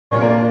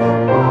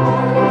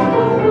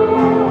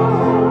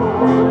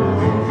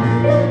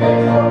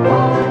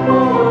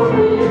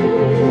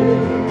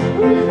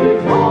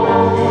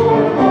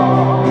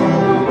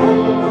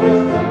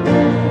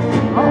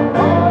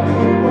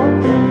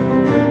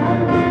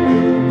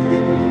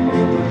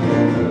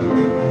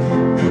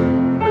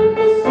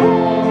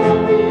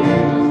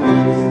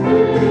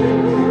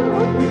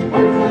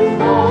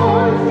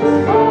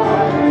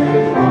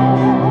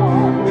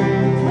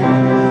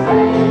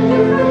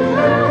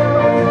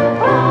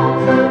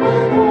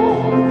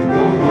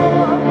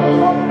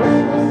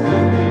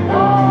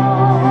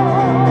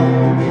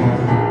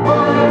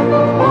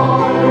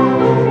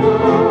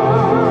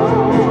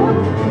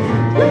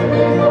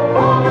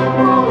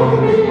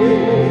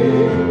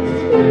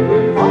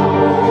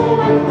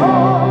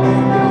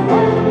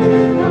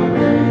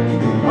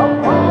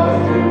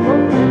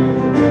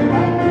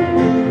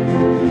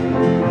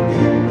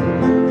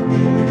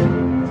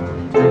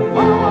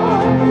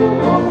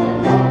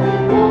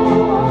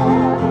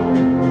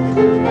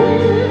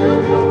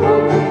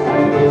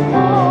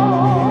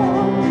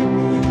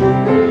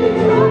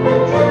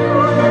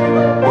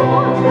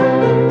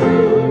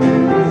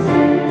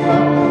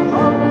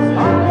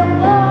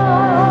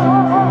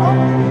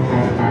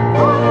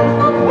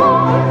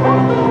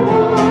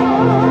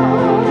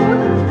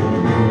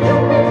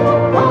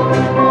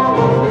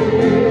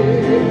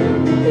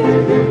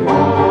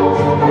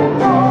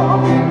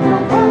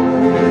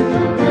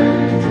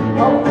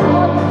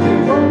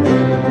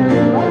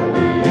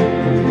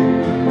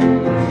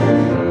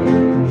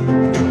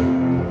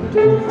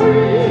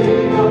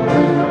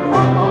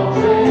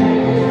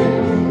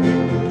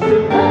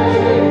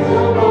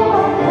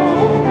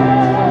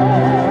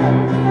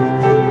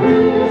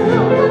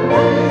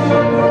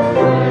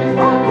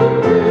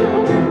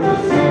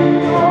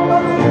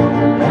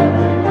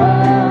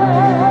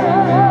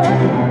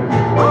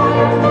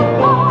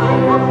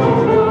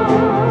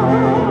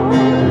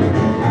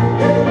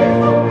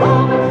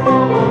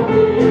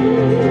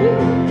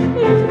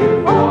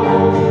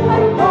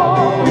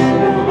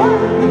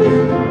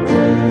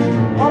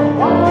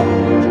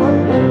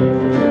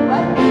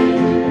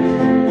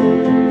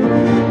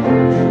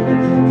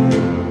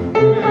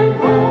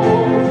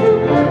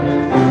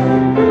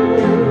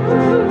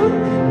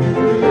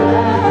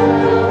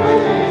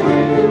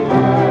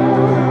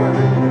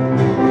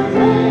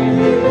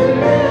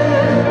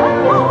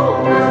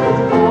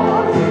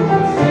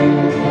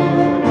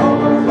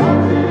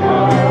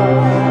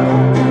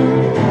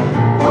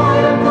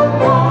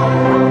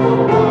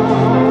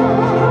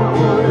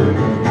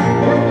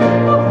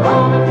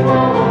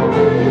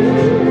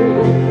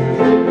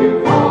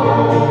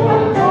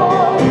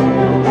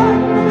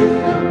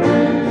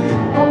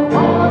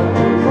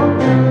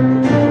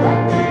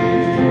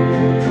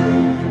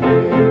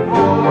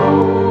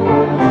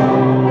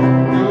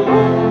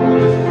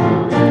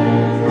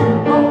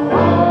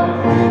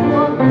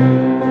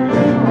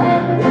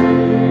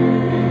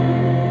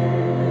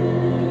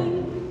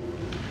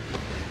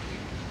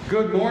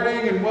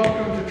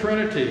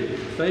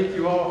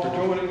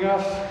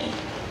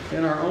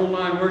in our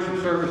online worship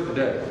service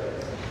today.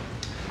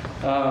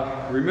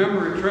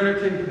 Remember, at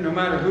Trinity, no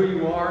matter who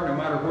you are, no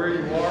matter where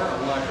you are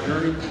on life's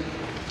journey,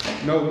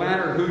 no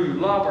matter who you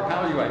love or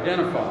how you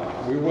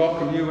identify, we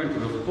welcome you into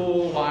the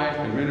full life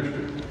and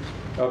ministry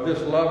of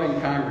this loving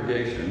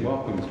congregation.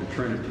 Welcome to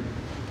Trinity.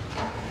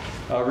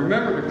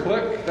 Remember to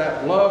click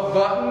that love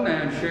button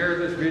and share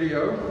this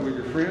video with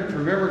your friends.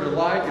 Remember to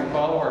like and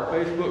follow our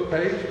Facebook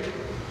page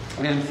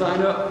and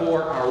sign up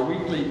for our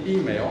weekly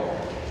email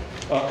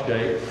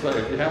updates, so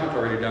if you haven't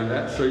already done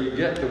that, so you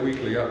get the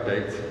weekly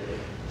updates.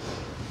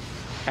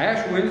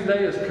 Ash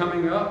Wednesday is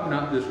coming up,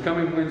 not this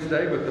coming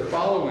Wednesday, but the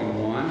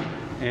following one.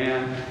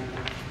 And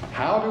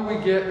how do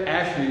we get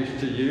ashes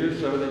to you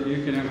so that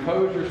you can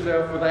impose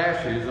yourself with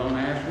ashes on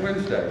Ash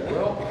Wednesday?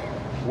 Well,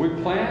 we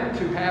plan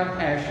to have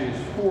ashes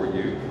for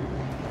you.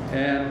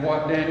 And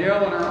what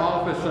Danielle in our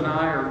office and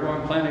I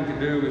are planning to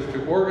do is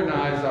to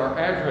organize our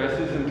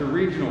addresses into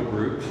regional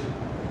groups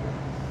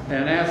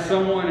and ask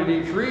someone in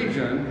each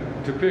region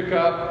to pick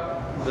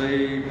up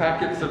the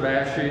packets of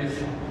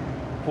ashes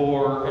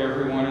for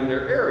everyone in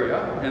their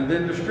area and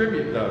then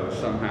distribute those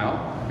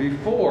somehow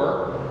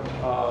before,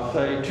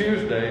 say,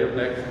 Tuesday of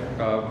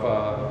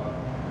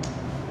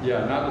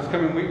not this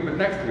coming week, but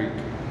next week.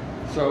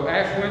 So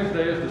Ash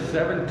Wednesday is the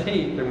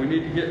 17th, and we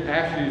need to get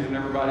ashes in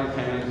everybody's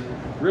hands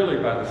really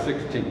by the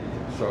 16th.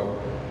 So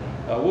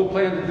we'll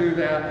plan to do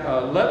that.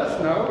 Let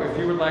us know if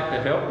you would like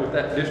to help with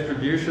that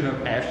distribution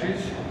of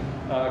ashes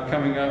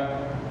coming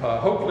up.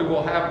 Hopefully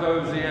we'll have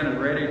those in and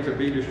ready to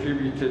be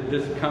distributed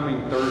this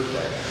coming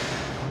Thursday.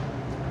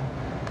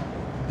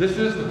 This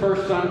is the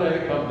first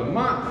Sunday of the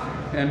month,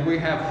 and we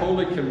have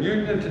Holy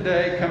Communion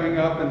today coming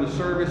up in the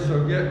service,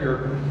 so get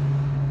your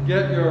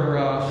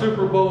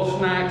Super Bowl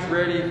snacks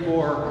ready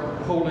for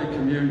Holy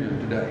Communion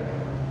today.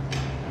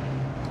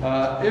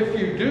 If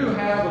you do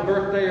have a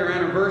birthday or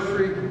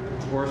anniversary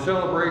or a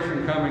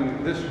celebration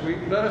coming this week,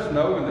 let us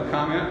know in the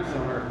comments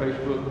on our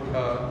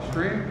Facebook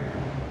stream,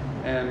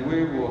 and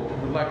we'd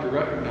like to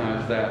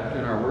recognize that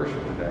in our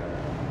worship today.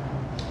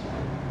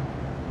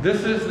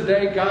 This is the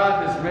day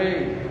God has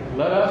made.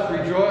 Let us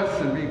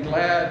rejoice and be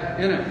glad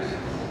in it.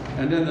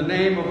 And in the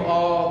name of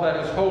all that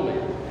is holy,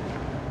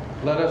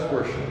 let us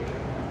worship.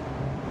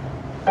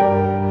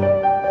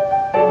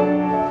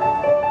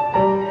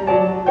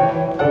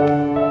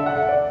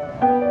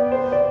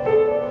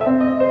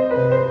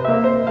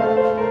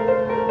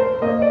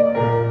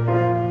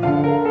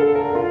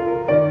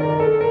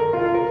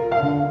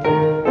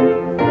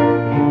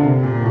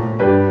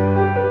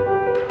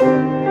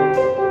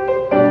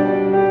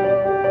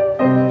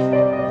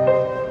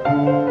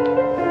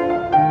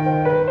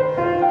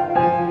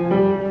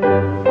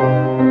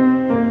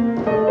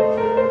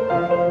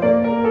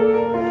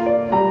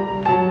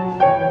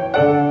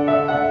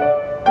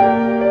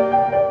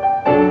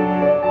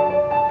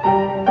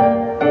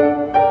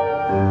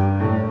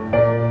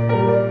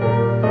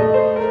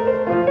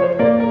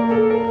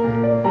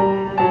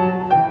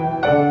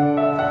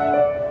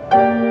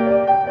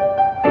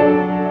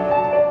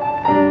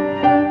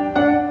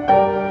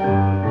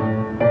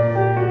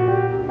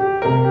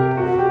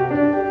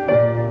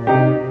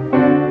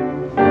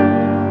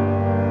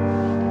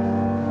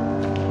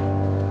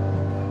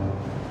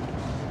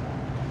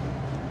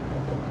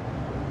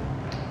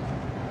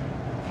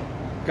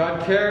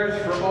 God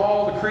cares for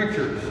all the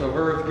creatures of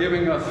earth,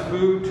 giving us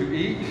food to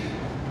eat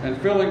and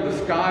filling the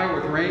sky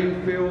with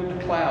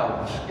rain-filled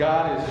clouds.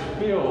 God is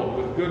filled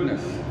with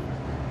goodness.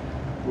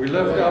 We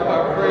lift up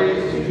our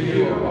praise to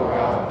you, O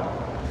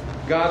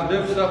God. God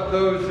lifts up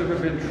those who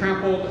have been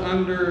trampled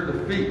under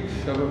the feet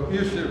of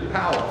abusive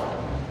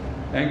power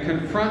and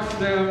confronts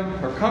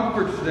them or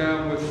comforts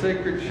them with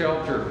sacred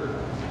shelter.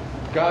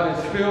 God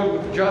is filled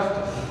with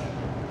justice.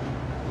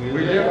 We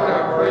lift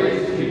our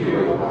praise to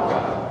you, O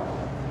God.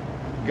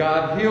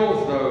 God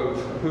heals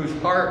those whose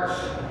hearts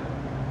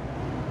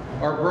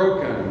are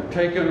broken,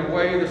 taking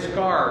away the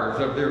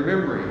scars of their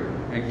memory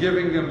and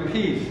giving them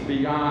peace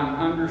beyond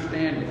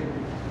understanding.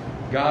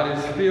 God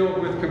is filled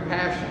with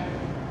compassion.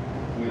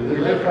 We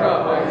lift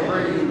up our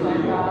praise to you,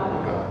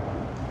 God.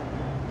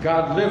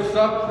 God lifts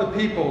up the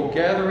people,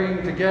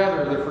 gathering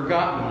together the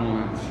forgotten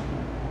ones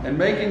and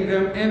making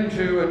them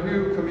into a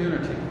new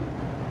community.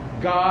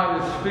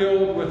 God is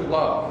filled with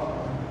love.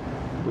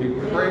 I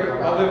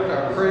lift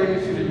our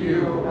praise to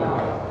you, O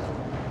God.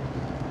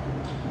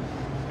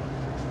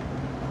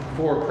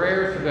 For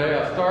prayers today,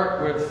 I'll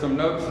start with some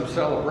notes of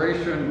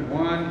celebration.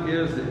 One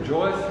is that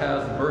Joyce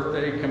has a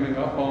birthday coming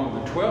up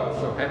on the 12th,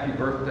 so happy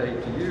birthday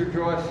to you,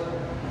 Joyce.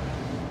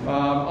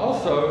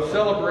 Also,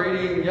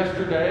 celebrating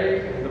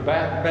yesterday the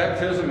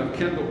baptism of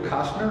Kendall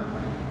Costner.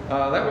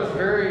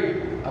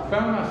 I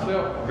found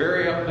myself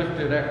very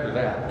uplifted after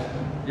that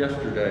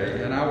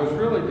yesterday, and I was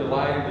really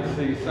delighted to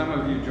see some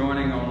of you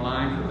joining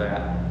online for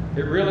that.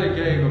 It really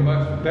gave a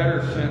much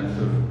better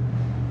sense of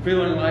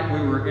feeling like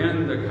we were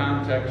in the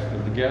context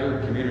of the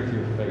gathered community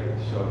of faith.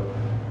 So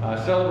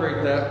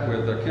celebrate that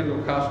with Kendall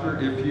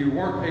Costner. If you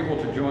weren't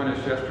able to join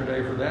us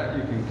yesterday for that,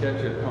 you can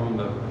catch it on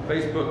the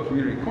Facebook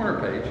Community Corner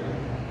page.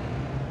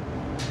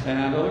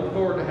 And I look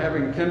forward to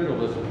having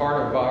Kindle as a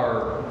part of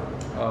our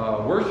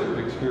worship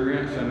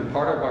experience and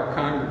part of our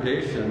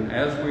congregation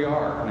as we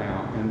are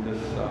now in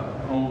this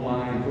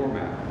online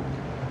format.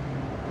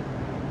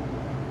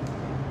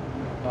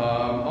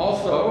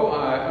 Also,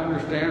 I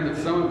understand that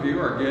some of you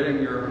are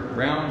getting your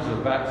rounds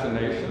of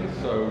vaccinations,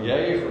 so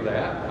yay for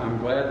that. I'm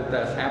glad that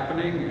that's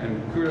happening,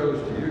 and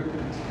kudos to you.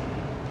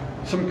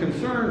 Some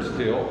concerns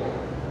still.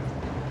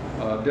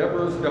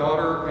 Deborah's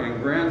daughter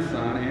and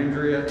grandson,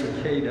 Andrea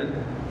and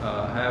Caden,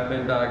 have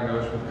been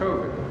diagnosed with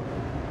COVID.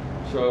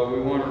 So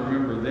we want to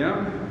remember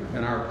them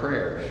in our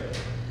prayers.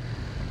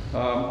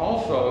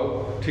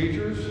 Also,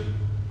 teachers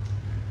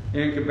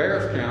in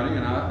Cabarrus County,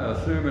 and I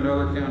assume in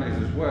other counties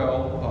as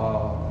well,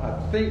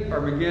 I think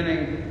are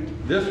beginning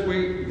this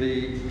week.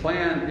 The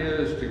plan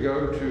is to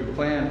go to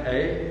Plan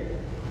A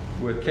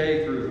with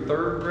K through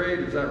 3rd grade.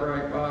 Is that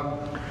right,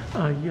 Bob?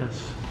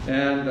 Yes.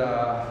 And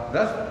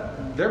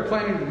they're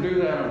planning to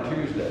do that on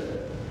Tuesday.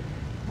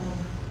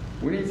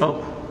 We need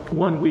some,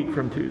 1 week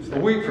from Tuesday.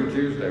 A week from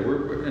Tuesday.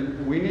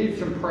 And we need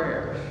some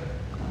prayers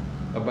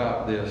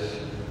about this.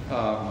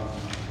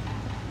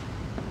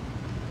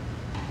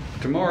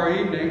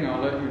 Tomorrow evening,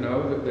 I'll let you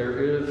know that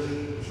there's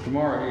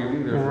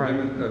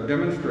a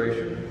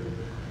demonstration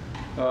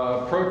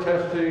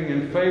protesting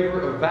in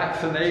favor of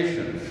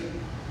vaccinations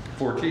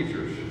for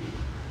teachers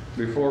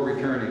before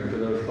returning to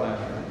those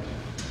classrooms.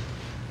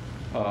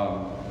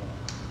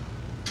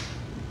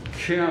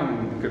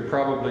 Kim could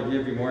probably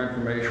give you more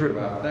information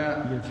about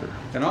that. Yes, sir.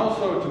 And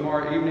also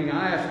tomorrow evening,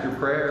 I ask your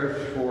prayers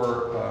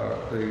for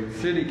the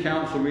city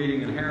council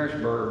meeting in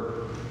Harrisburg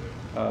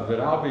that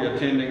I'll be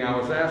attending. I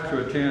was asked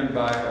to attend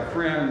by a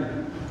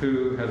friend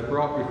who has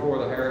brought before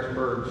the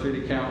Harrisburg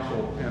City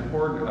Council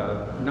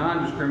a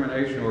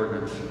non-discrimination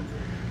ordinance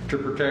to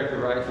protect the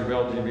rights of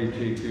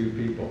LGBTQ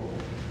people.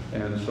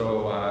 And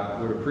so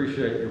I would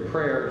appreciate your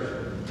prayers.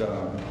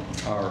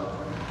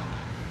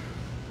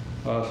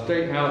 Our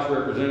State House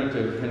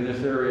representative in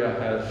this area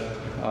has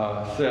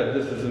said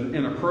this is an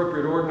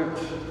inappropriate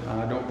ordinance.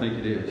 I don't think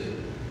it is.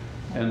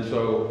 And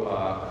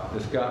so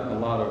it's gotten a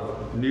lot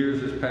of news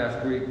this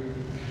past week.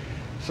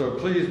 So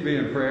please be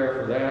in prayer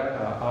for that.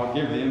 I'll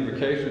give the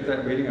invocation at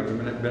that meeting.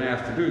 I've been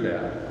asked to do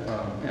that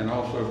and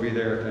also be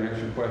there to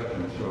answer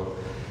questions. So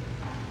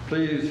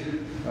please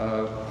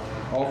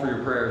offer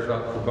your prayers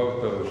up for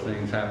both those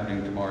things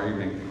happening tomorrow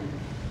evening.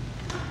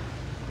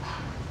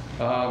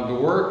 The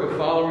work of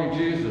following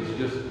Jesus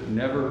just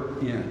never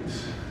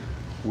ends.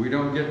 We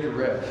don't get to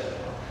rest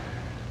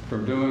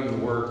from doing the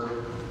work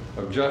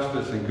of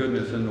justice and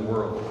goodness in the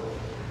world.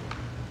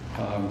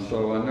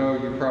 So I know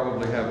you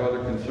probably have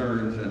other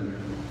concerns, and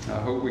I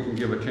hope we can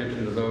give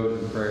attention to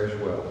those in prayer as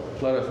well.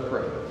 Let us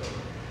pray.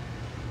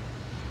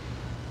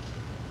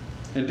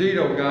 Indeed,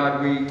 O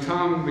God, we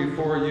come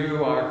before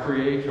you, our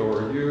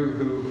Creator, you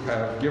who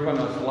have given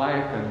us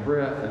life and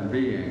breath and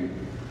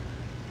being,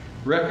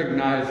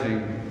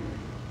 recognizing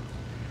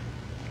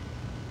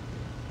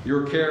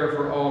your care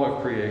for all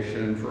of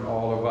creation and for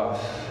all of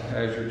us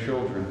as your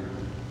children.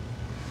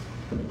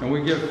 And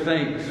we give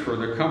thanks for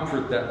the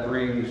comfort that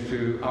brings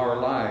to our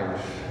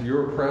lives,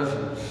 your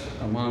presence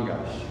among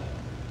us.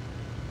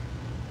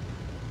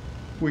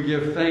 We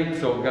give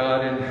thanks, O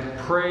God, and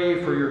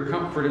pray for your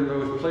comfort in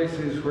those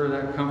places where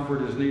that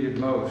comfort is needed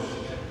most.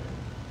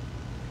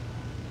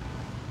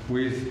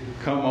 We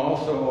come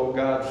also, O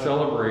God,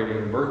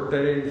 celebrating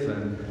birthdays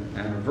and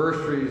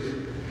anniversaries,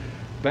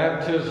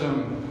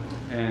 baptism,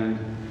 and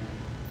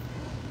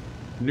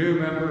new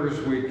members.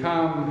 We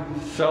come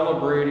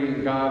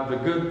celebrating, God, the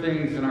good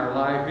things in our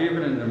life,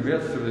 even in the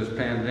midst of this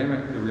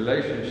pandemic, the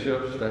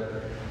relationships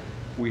that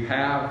we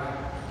have,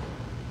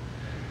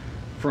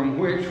 from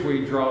which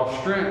we draw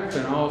strength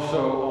and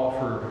also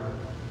offer,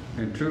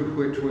 and to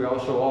which we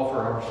also offer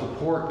our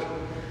support,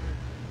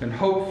 and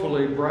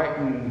hopefully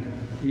brighten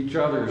each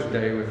other's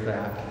day with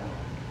that.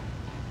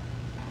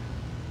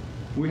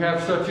 We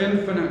have such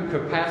infinite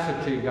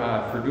capacity,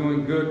 God, for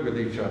doing good with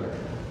each other.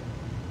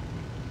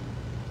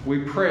 We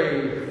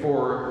pray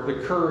for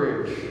the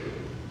courage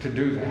to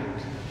do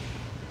that,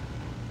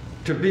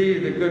 to be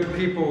the good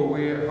people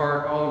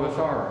all of us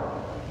are,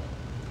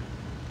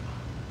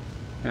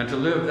 and to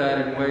live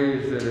that in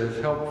ways that is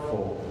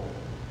helpful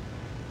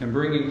and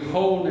bringing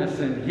wholeness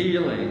and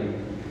healing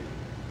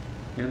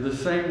in the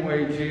same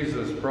way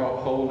Jesus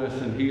brought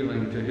wholeness and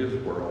healing to his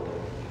world.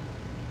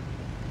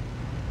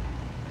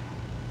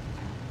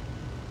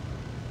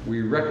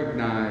 We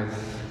recognize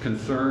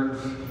concerns.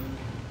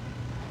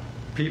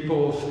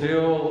 People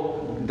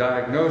still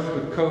diagnosed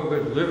with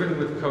COVID, living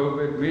with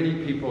COVID,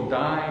 many people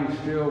dying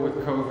still with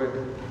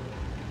COVID.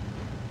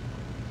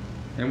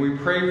 And we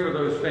pray for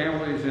those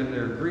families in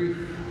their grief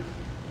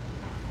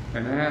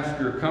and ask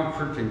your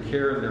comfort and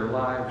care in their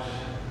lives.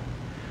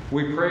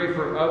 We pray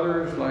for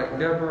others like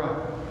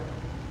Deborah,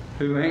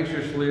 who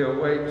anxiously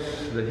awaits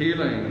the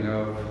healing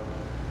of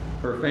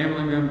her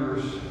family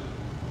members.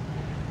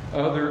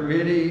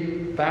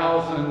 Many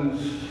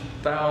thousands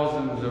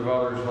of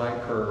others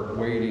like her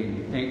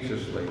waiting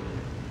anxiously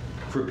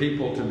for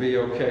people to be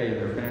okay in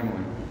their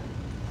family.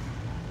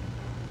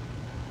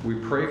 We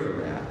pray for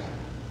that.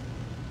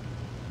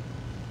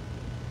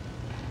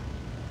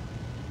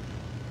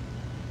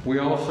 We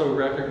also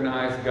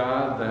recognize,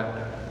 God,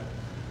 that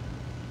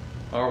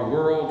our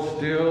world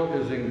still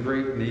is in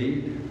great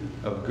need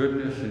of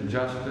goodness and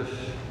justice.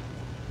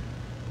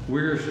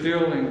 We are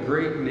still in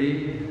great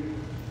need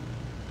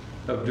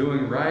of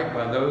doing right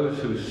by those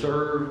who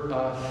serve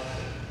us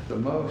the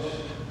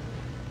most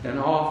and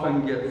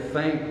often get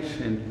thanked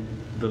and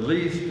the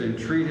least and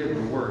treated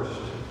the worst.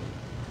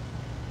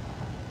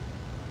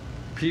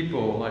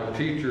 People like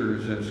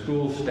teachers and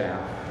school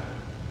staff.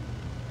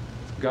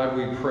 God,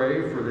 we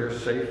pray for their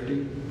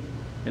safety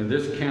in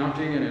this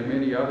county and in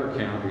many other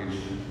counties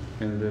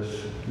in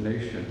this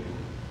nation.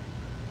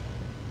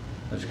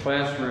 As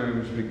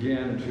classrooms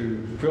begin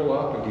to fill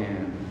up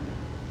again,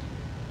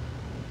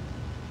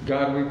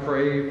 God, we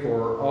pray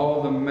for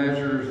all the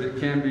measures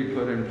that can be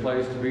put in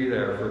place to be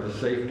there for the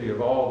safety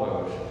of all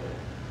those,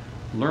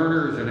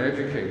 learners and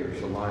educators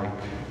alike,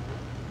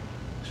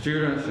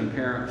 students and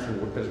parents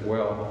as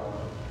well.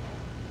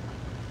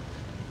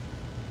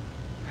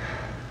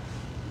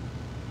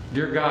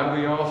 Dear God,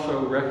 we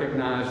also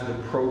recognize the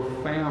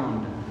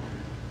profound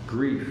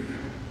grief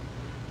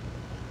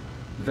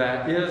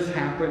that is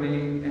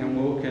happening and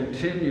will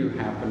continue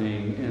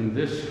happening in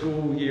this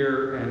school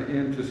year and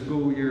into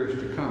school years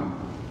to come.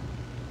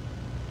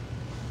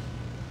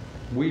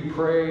 We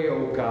pray,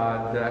 oh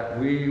God, that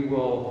we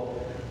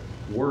will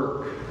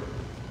work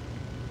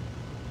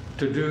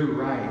to do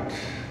right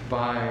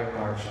by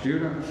our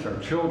students, our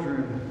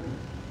children,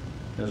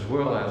 as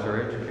well as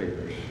our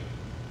educators.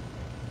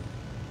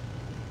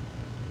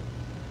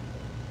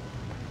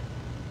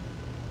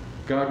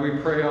 God, we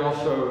pray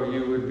also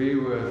you would be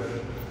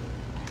with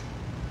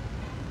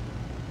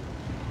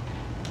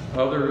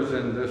others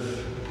in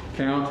this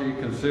county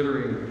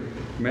considering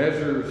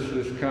measures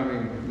this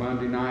coming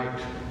Monday night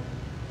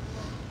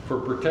for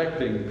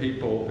protecting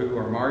people who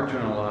are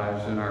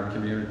marginalized in our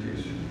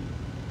communities.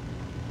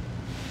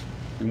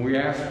 And we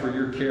ask for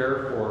your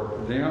care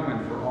for them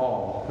and for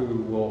all who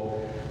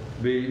will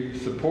be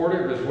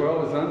supportive as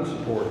well as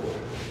unsupportive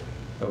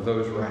of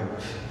those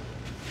rights.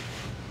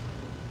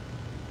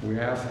 We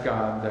ask,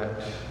 God,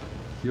 that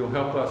you'll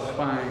help us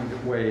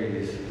find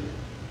ways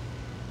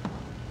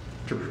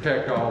to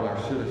protect all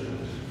our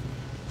citizens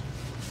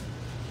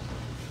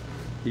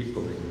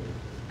equally.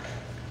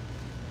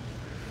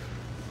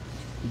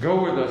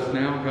 Go with us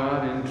now,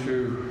 God,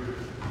 into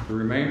the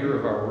remainder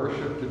of our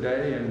worship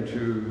today,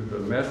 into the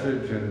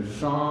message and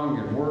song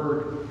and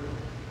word.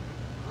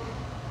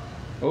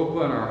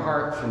 Open our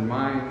hearts and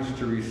minds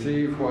to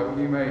receive what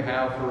you may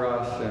have for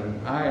us.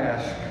 And I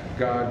ask,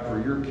 God,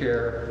 for your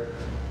care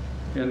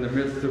in the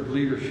midst of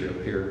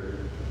leadership here.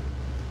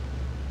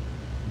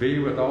 Be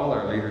with all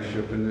our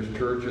leadership in this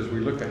church as we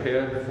look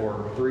ahead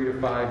for 3 to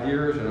 5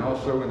 years and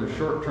also in the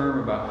short term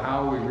about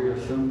how we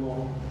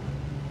reassemble.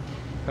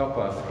 Help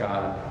us,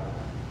 God,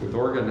 with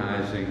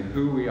organizing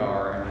who we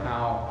are and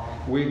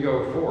how we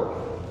go forth,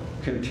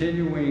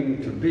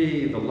 continuing to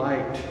be the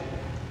light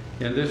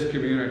in this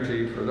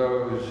community for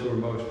those who are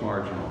most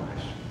marginalized.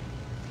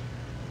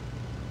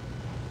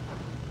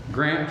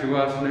 Grant to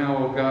us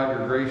now, O God,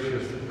 your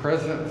gracious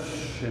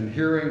presence in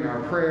hearing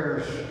our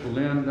prayers.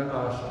 Lend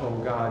us,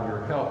 O God,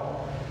 your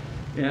help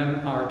in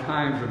our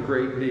times of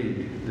great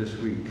need this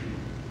week.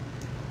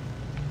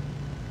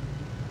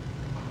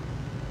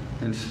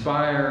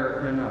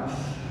 Inspire in us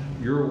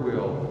your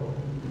will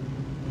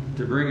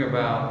to bring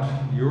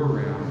about your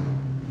realm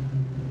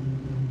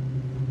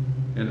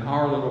in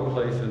our little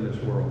place in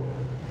this world.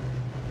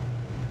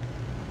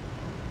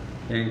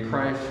 In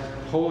Christ's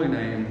holy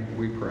name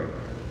we pray.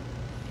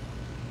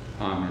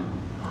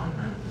 Amen.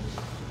 Amen.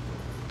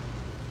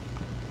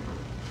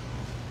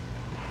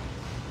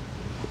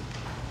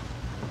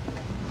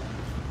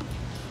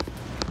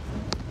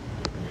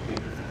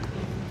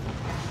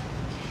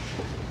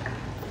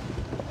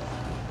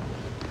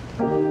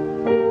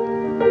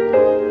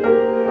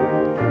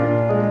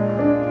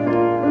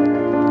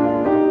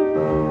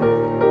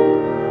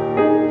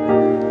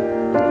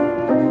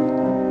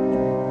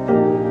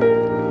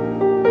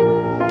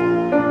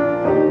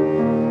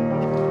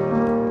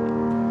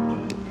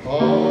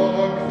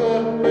 Hark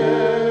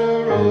the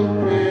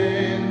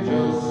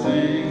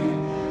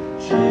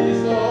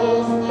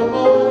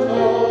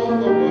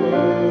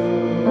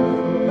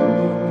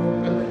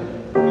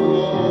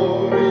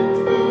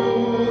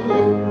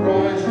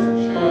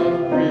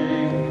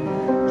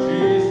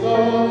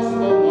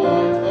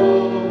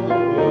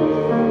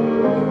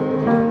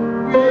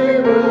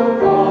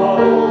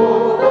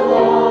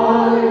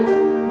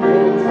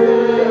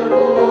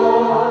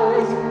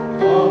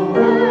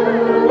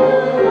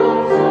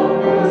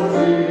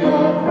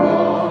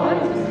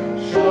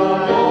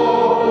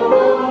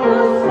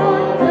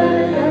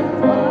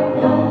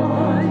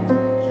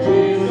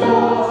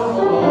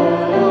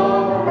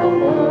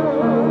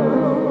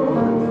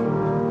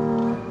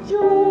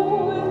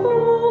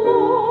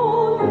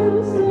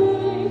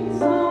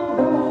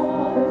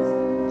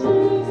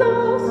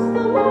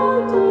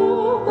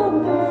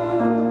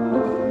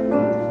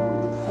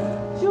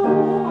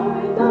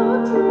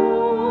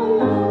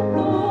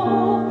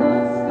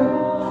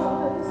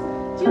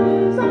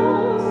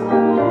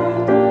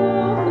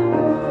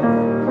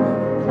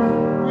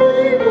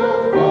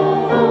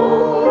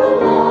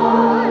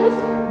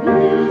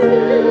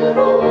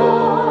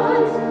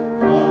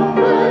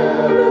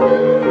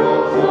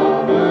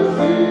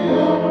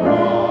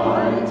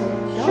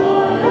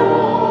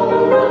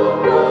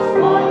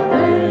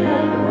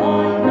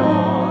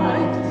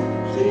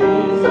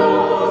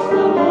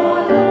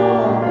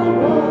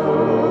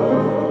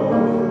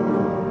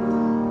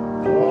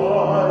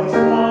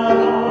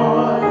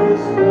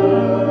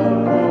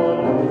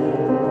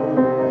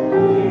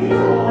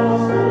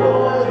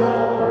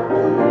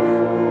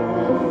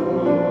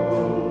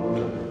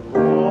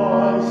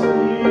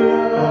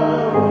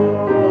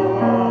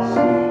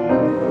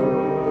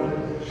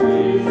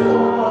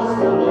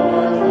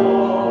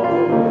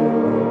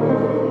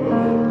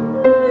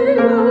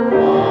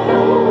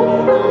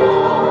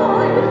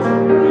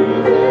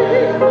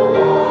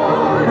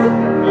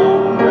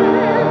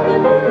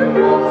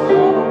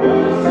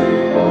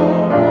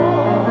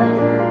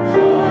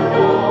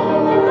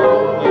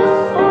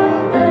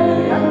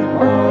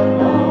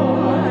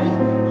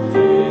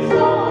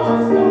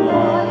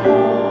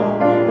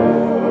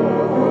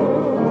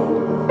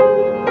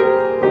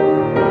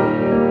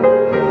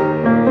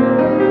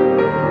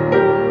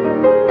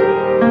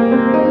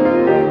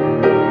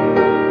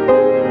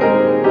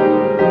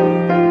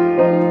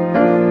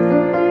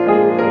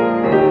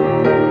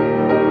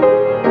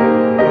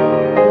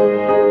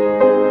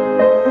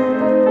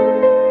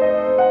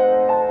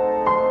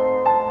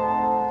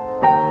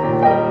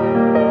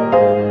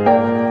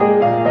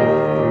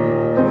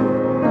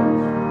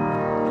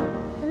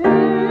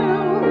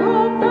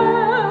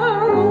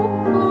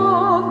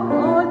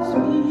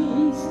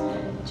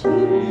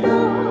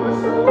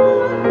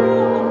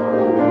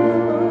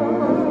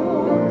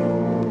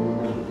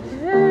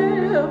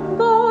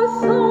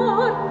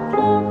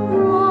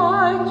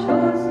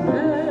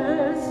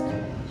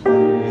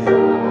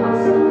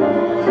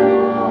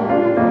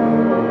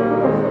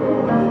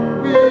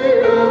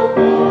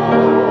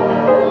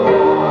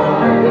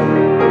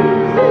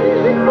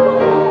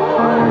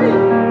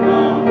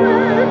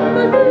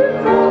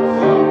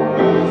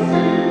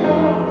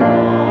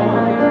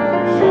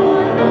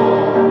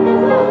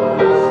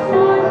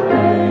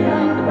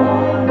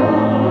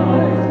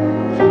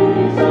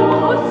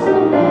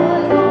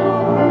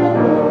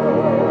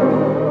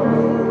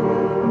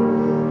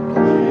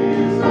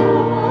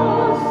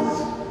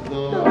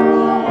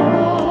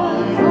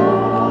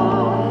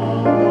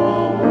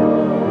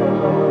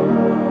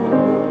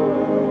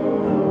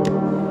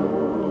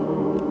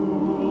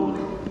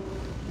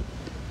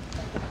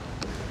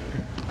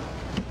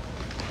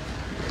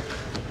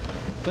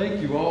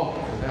you all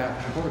for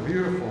that. What a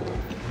beautiful,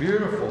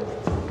 beautiful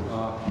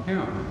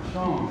hymn,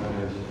 song that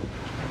is.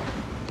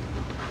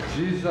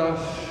 Jesus,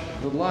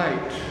 the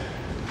light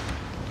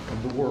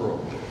of the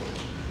world.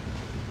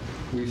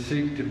 We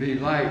seek to be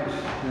light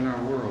in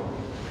our world.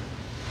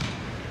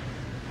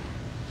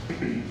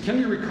 Can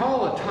you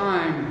recall a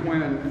time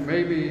when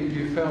maybe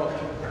you felt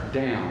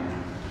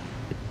down?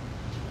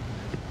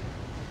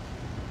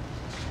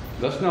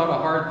 That's not a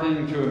hard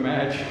thing to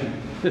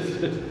imagine.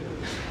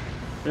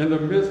 In the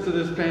midst of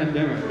this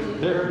pandemic,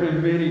 there have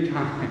been many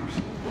times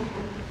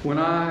when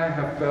I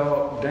have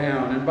felt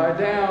down. And by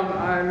down,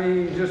 I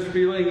mean just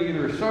feeling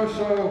either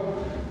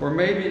so-so or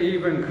maybe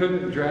even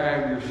couldn't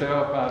drag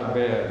yourself out of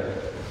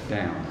bed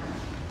down.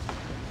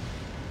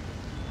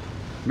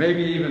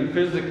 Maybe even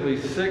physically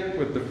sick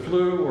with the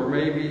flu or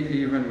maybe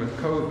even with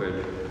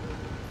COVID.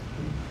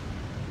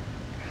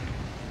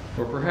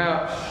 Or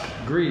perhaps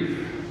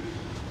grief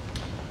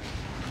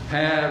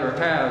had or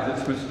has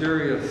its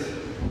mysterious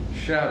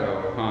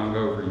shadow hung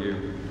over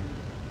you.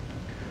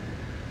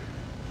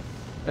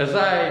 As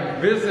I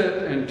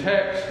visit and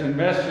text and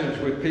message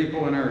with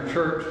people in our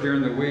church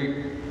during the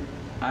week,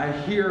 I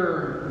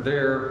hear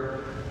their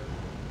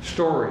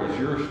stories,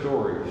 your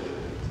stories.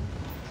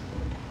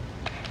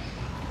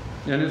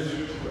 And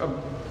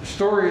it's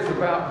stories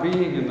about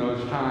being in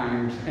those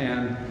times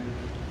and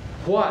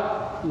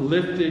what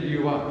lifted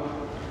you up,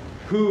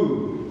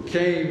 who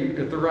came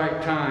at the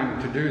right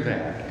time to do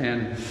that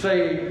and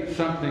say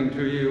something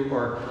to you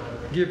or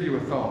give you a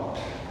thought.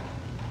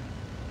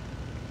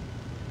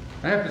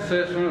 I have to say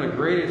it's one of the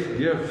greatest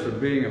gifts of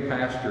being a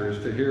pastor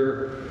is to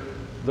hear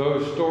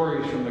those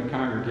stories from the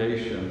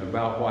congregation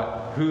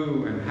about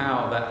who and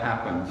how that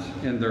happens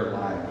in their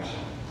lives.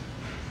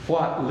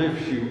 What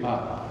lifts you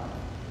up.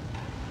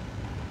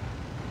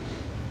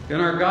 In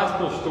our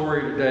gospel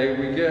story today,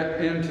 we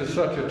get into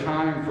such a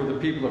time for the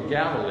people of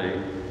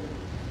Galilee.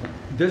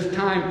 This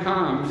time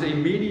comes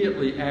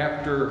immediately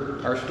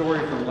after our story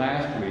from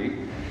last week,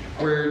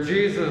 where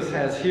Jesus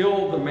has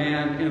healed the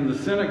man in the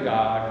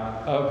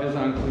synagogue of his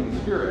unclean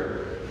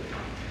spirit.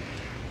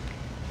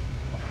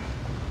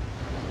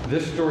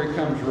 This story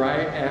comes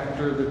right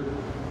after the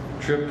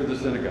trip to the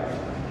synagogue.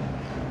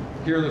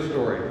 Hear the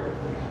story.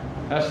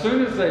 As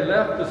soon as they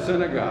left the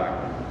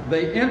synagogue,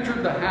 they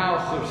entered the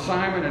house of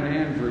Simon and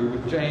Andrew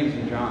with James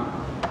and John.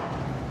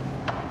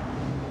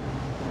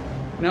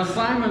 Now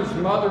Simon's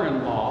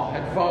mother-in-law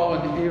had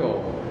fallen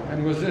ill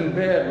and was in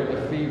bed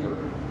with a fever,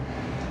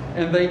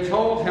 and they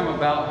told him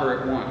about her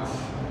at once.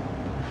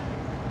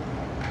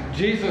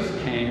 Jesus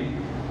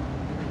came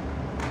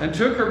and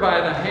took her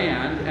by the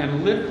hand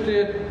and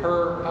lifted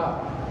her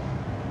up.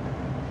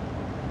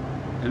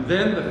 And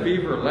then the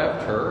fever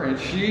left her, and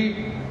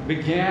she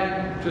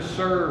began to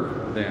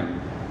serve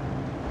them.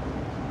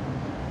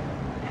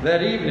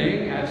 That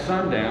evening, at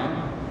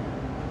sundown,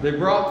 they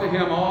brought to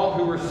him all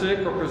who were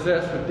sick or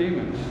possessed with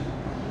demons.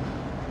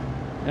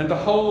 And the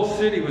whole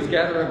city was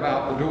gathered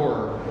about the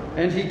door.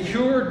 And he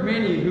cured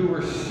many who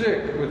were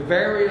sick with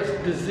various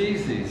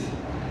diseases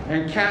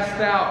and cast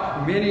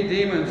out many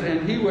demons.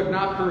 And he would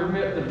not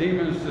permit the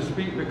demons to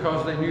speak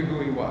because they knew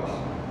who he was.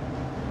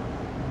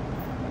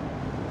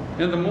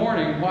 In the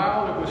morning,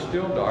 while it was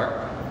still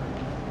dark,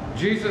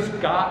 Jesus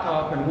got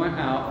up and went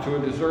out to a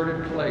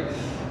deserted place.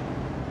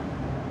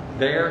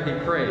 There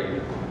he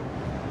prayed.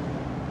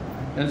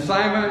 And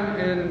Simon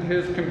and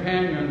his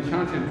companions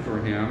hunted for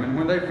him. And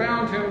when they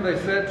found him, they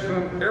said to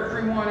him,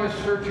 "Everyone is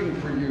searching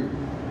for you."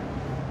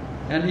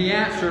 And he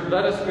answered,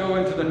 "Let us go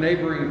into the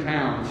neighboring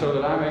town, so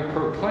that I may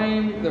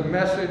proclaim the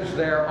message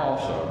there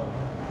also.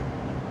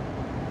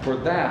 For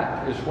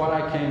that is what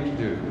I came to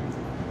do."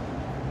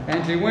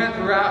 And he went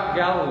throughout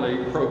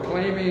Galilee,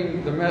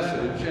 proclaiming the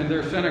message in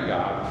their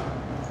synagogues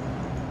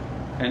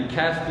and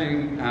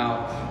casting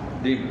out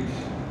demons.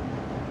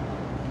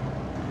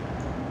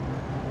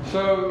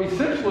 So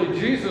essentially,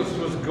 Jesus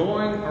was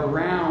going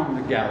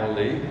around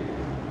Galilee,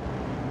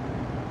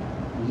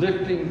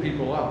 lifting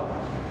people up.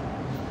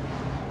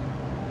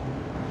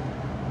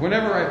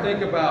 Whenever I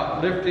think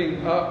about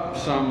lifting up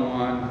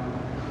someone,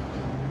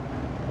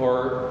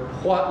 or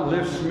what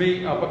lifts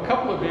me up, a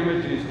couple of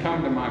images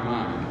come to my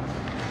mind.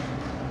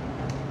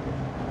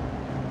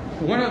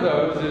 One of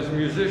those is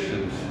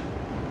musicians.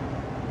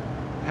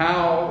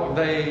 How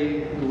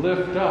they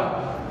lift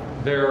up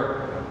their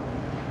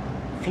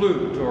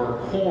flute or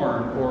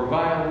horn or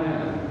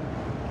violin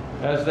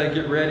as they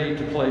get ready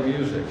to play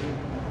music.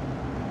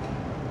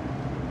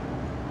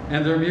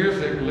 And their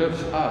music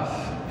lifts us.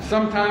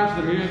 Sometimes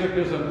the music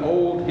is an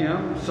old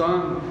hymn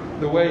sung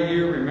the way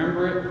you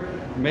remember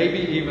it, maybe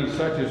even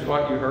such as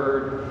what you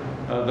heard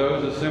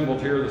those assembled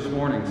here this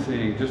morning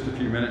sing just a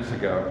few minutes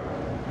ago.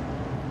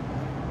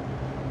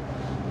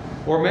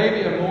 Or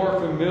maybe a more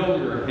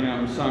familiar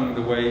hymn sung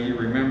the way you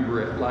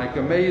remember it, like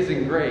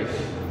Amazing Grace,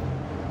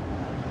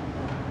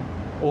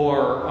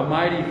 or A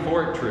Mighty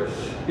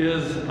Fortress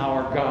Is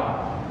Our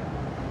God.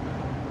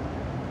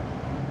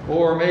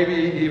 Or maybe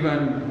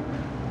even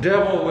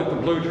Devil with the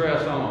Blue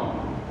Dress On.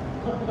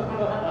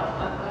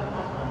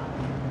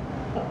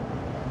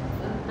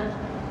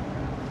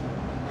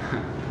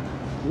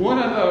 One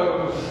of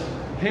those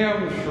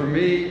hymns for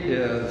me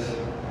is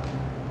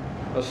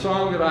a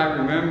song that I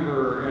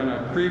remember in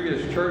a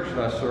previous church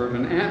that I served,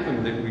 an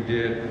anthem that we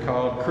did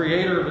called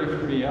Creator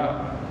Lift Me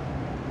Up.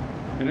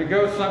 And it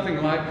goes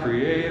something like,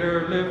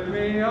 Creator lift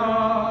me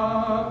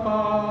up,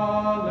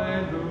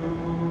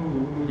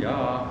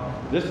 hallelujah.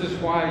 This is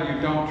why you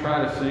don't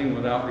try to sing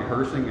without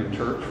rehearsing in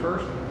church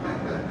first.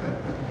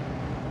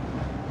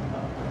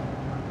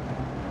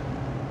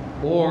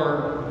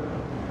 Or,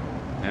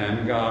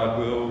 and God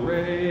will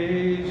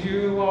raise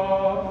you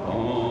up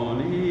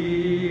on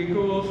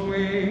eagle's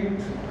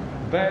wings,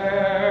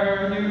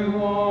 bear you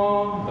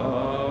on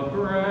the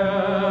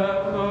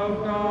breath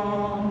of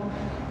dawn,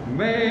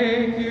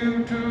 make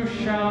you to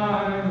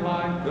shine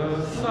like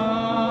the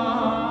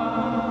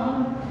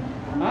sun.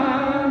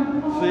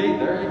 And see,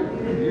 there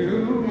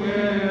you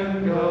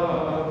in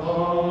God's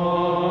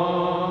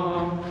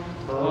arm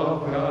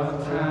of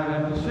God's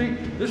hand. See,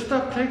 this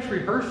stuff takes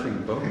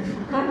rehearsing, folks.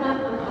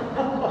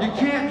 You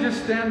can't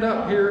just stand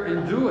up here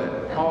and do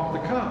it off the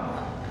cuff.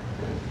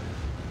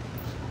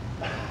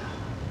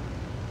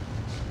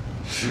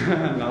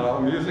 Not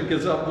all music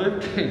is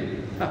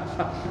uplifting.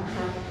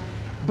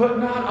 But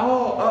not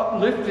all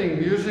uplifting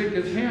music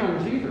is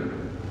hymns either,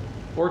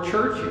 or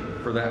churchy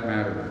for that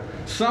matter.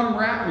 Some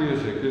rap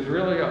music is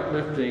really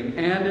uplifting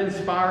and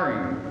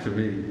inspiring to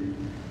me.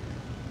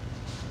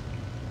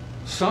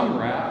 Some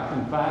rap,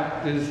 in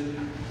fact, is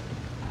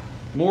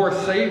more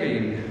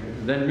saving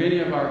than many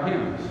of our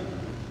hymns,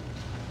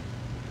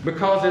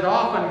 because it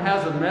often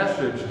has a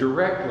message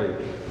directly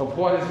of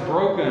what is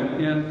broken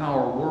in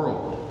our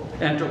world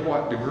and to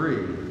what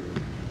degree.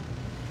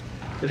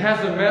 It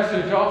has a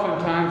message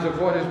oftentimes of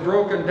what is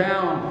broken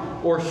down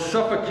or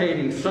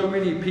suffocating so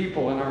many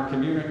people in our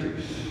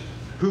communities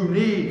who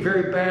need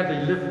very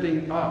badly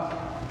lifting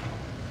up,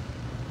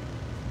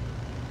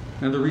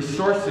 and the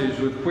resources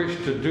with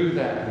which to do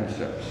that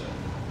themselves.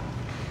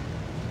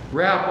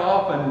 Rap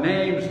often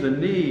names the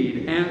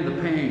need and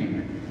the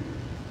pain.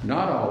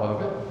 Not all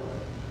of it,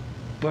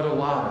 but a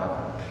lot of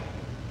it.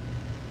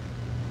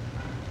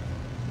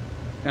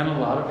 And a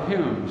lot of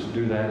hymns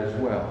do that as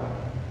well.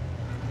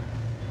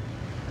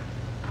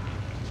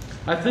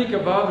 I think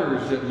of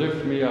others that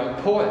lift me up.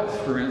 Poets,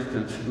 for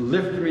instance,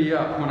 lift me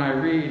up when I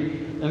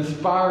read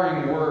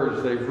inspiring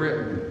words they've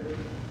written.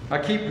 I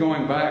keep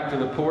going back to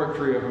the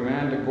poetry of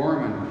Amanda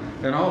Gorman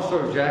and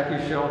also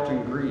Jackie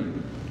Shelton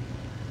Green.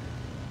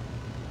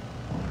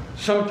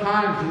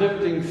 Sometimes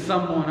lifting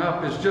someone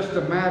up is just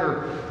a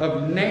matter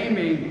of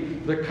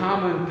naming the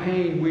common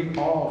pain we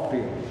all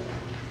feel.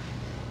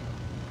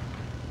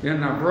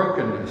 In our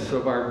brokenness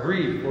of our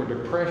grief or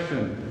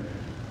depression,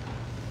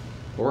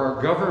 or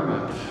our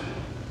government,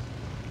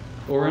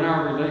 or in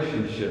our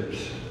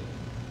relationships.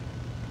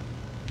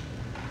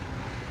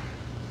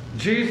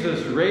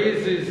 Jesus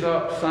raises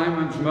up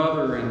Simon's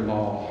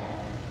mother-in-law.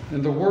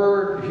 And the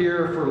word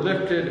here for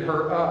lifted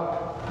her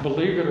up,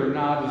 believe it or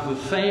not, is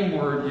the same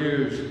word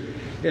used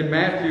in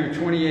Matthew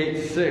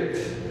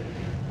 28:6,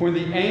 when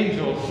the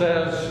angel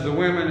says to the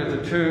women at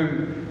the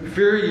tomb,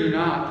 "Fear ye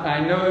not, I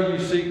know you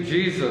seek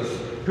Jesus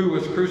who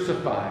was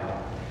crucified.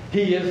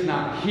 He is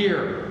not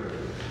here.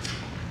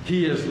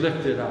 He is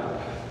lifted up.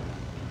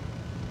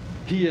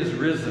 He is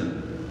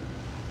risen."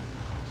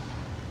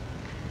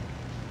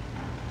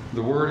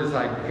 The word is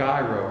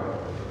gyro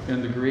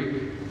in the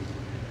Greek.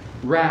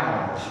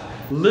 Rouse,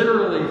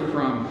 literally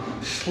from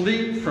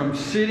sleep, from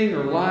sitting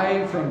or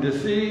lying, from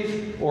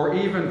disease, or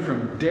even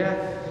from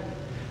death,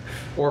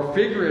 or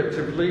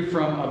figuratively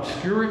from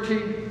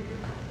obscurity,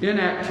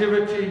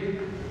 inactivity,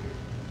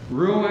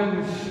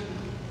 ruins,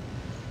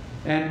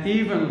 and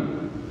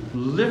even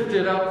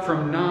lifted up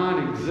from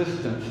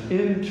non-existence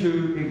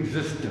into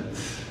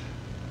existence.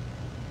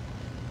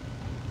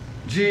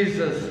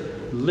 Jesus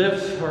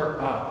lifts her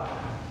up.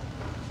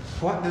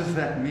 What does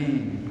that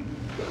mean?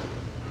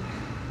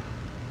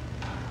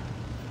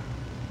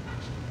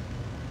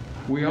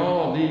 We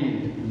all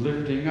need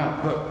lifting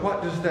up, but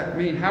what does that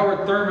mean?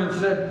 Howard Thurman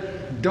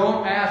said,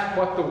 don't ask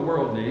what the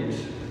world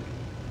needs.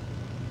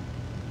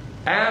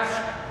 Ask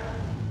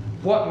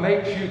what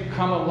makes you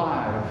come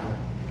alive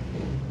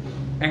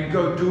and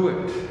go do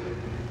it.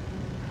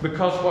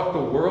 Because what the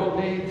world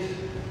needs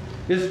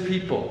is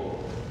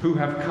people who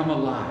have come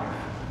alive.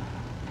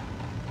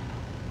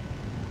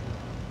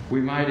 We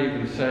might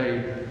even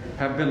say,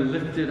 have been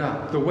lifted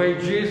up. The way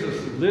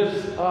Jesus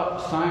lifts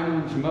up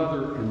Simon's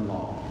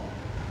mother-in-law.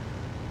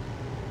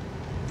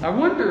 I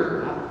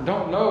wonder, I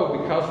don't know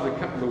because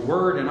of the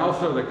word and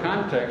also the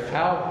context,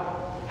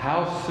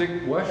 how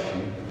sick was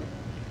she?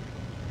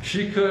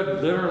 She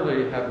could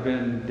literally have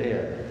been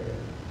dead.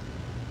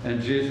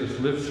 And Jesus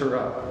lifts her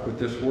up with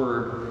this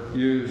word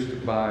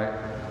used by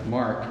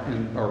Mark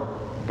in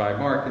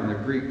the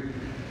Greek.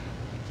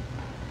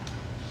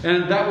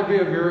 And that would be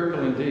a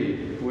miracle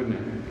indeed, wouldn't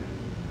it?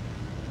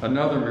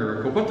 Another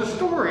miracle. But the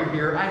story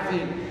here, I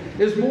think,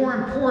 is more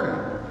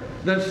important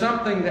than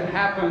something that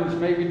happens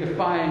maybe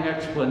defying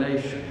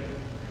explanation.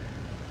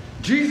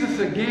 Jesus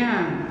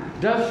again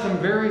does some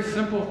very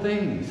simple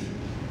things.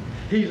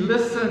 He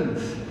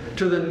listens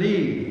to the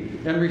need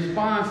and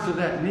responds to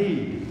that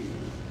need.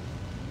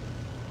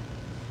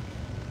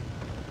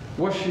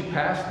 Was she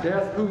past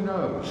death? Who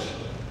knows?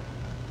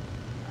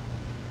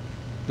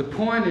 The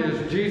point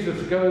is,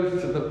 Jesus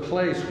goes to the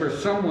place where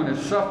someone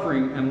is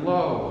suffering and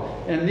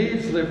low and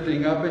needs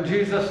lifting up, and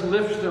Jesus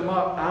lifts them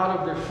up out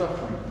of their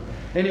suffering.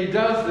 And he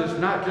does this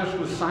not just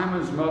with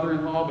Simon's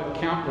mother-in-law,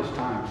 but countless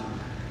times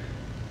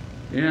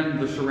in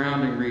the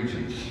surrounding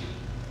regions,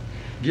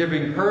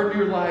 giving her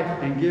new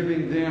life and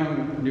giving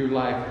them new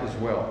life as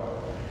well.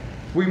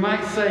 We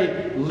might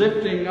say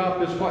lifting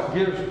up is what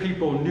gives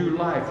people new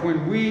life.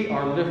 When we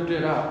are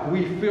lifted up,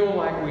 we feel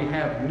like we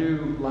have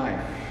new life.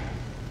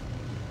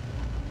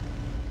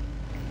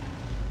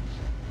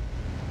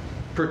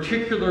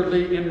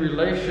 Particularly in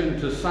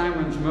relation to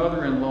Simon's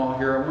mother-in-law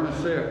here, I want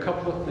to say a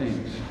couple of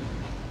things.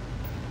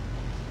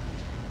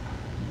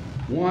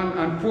 One,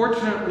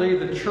 unfortunately,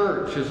 the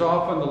church is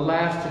often the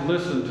last to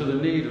listen to the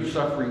need of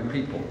suffering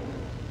people.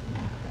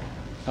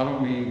 I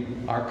don't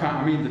mean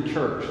I mean the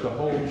church, the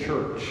whole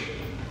church.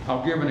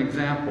 I'll give an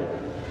example.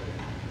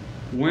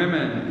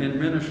 Women in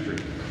ministry,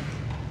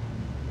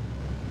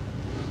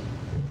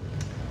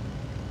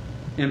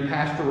 in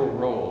pastoral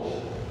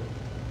roles,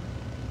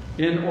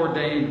 in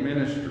ordained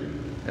ministry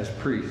as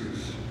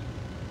priests.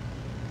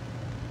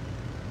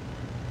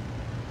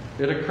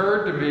 It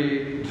occurred to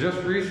me just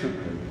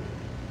recently,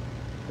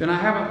 and I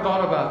haven't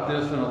thought about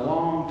this in a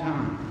long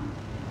time,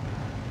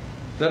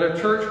 that a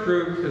church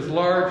group as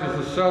large as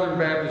the Southern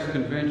Baptist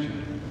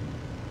Convention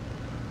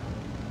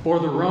or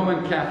the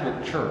Roman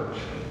Catholic Church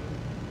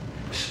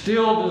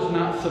still does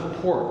not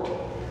support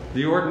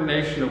the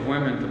ordination of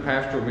women to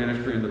pastoral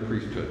ministry and the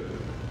priesthood.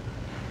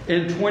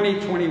 In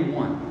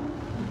 2021,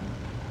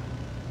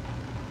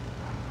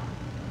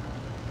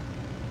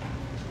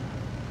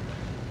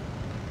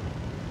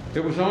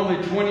 it was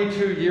only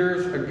 22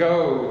 years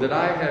ago that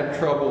I had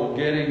trouble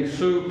getting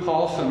Sue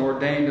Paulson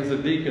ordained as a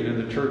deacon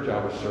in the church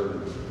I was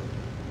serving.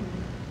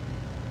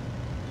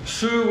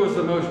 Sue was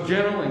the most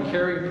gentle and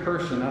caring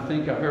person I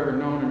think I've ever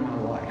known in my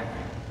life.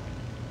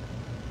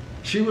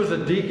 She was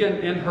a deacon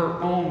in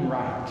her own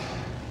right.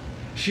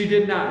 She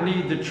did not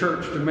need the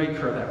church to make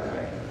her that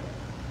way.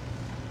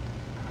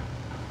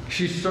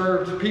 She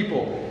served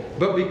people.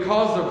 But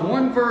because of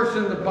one verse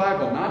in the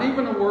Bible, not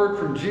even a word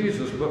from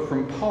Jesus, but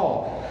from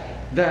Paul,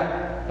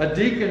 that a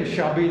deacon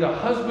shall be the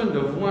husband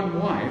of one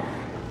wife,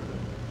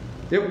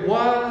 it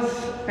was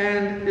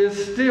and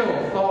is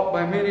still thought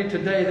by many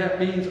today that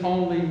means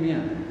only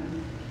men.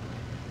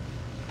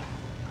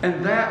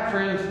 And that,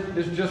 friends,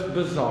 is just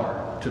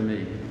bizarre to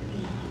me.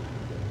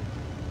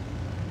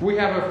 We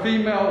have a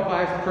female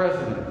vice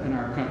president in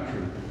our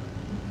country,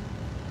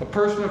 a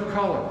person of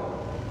color.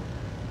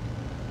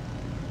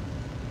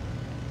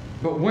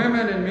 But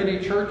women in many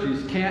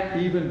churches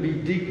can't even be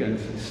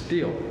deacons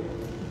still.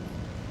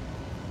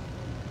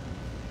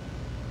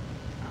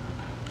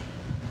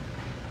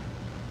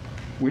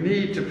 We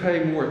need to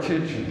pay more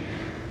attention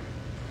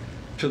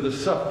to the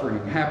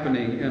suffering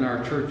happening in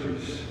our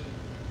churches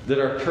that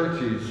our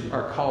churches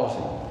are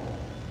causing.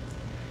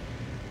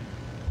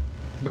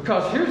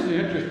 Because here's the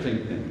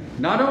interesting thing.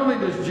 Not only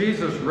does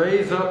Jesus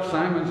raise up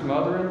Simon's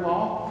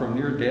mother-in-law from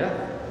near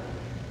death,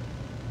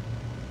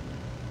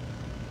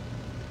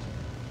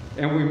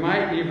 and we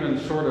might even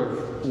sort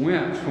of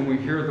wince when we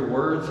hear the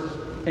words,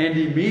 and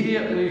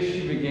immediately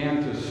she began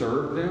to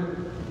serve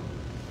them.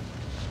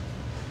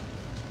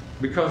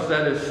 Because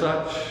that is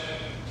such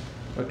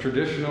a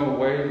traditional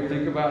way to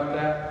think about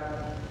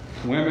that.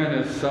 Women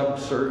as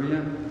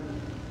subservient.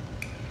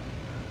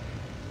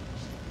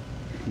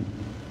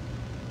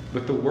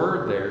 But the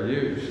word there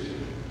used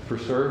for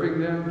serving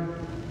them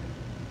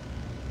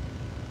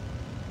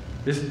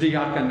is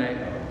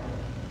diakoneo.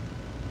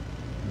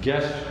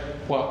 Guess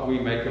what we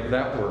make of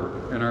that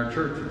word in our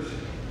churches?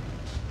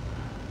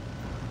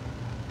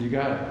 You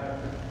got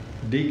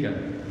it.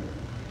 Deacon.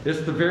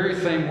 It's the very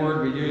same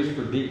word we use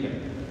for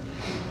deacon.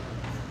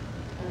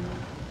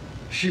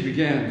 She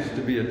begins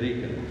to be a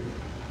deacon.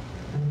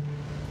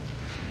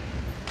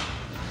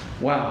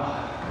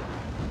 Wow.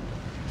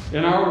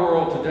 In our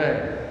world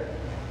today,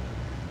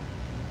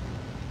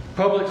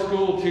 public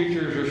school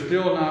teachers are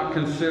still not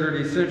considered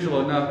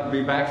essential enough to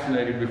be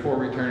vaccinated before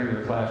returning to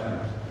the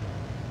classrooms.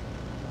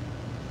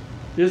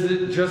 Is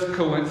it just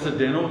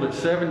coincidental that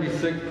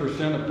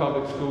 76% of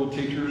public school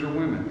teachers are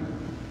women?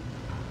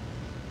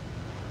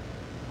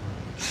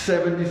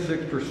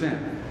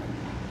 76%.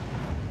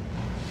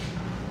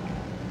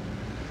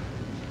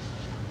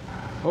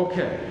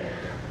 Okay,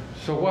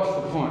 so what's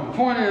the point? The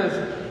point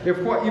is, if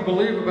what you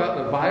believe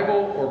about the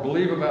Bible or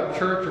believe about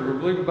church or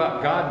believe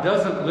about God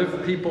doesn't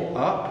lift people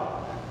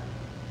up,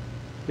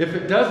 if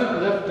it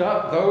doesn't lift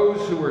up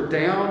those who are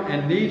down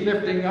and need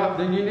lifting up,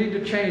 then you need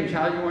to change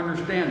how you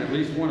understand at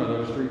least one of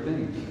those three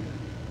things.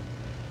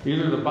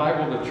 Either the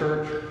Bible, the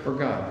church, or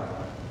God.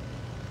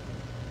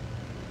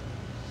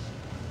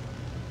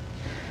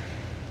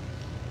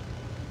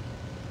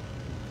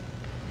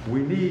 We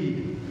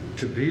need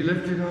to be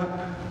lifted up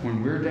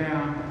when we're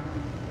down.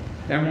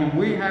 And when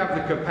we have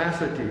the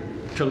capacity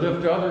to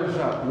lift others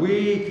up.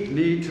 We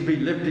need to be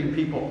lifting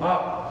people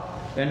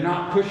up and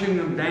not pushing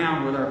them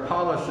down with our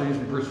policies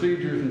and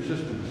procedures and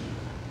systems.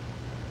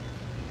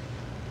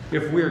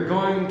 If we're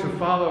going to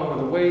follow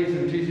the ways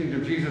and teachings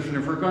of Jesus, and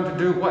if we're going to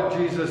do what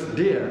Jesus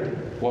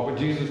did, what would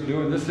Jesus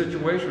do in this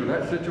situation or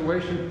that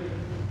situation?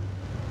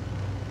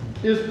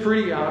 Is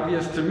pretty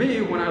obvious to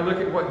me when I look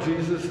at what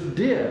Jesus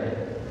did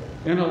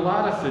in a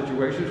lot of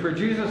situations where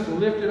Jesus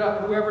lifted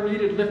up whoever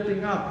needed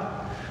lifting up.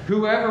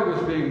 Whoever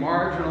was being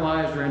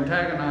marginalized or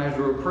antagonized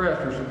or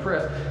oppressed or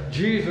suppressed,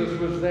 Jesus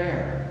was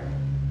there,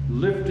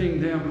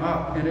 lifting them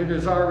up. And it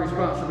is our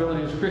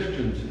responsibility as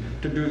Christians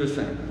to do the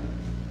same,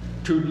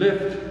 to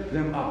lift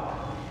them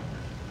up.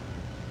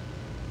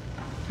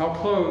 I'll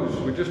close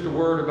with just a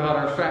word about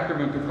our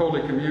sacrament of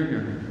Holy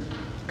Communion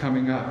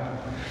coming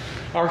up.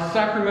 Our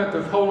sacrament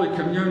of Holy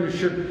Communion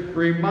should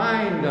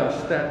remind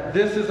us that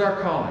this is our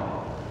calling,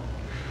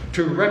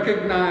 to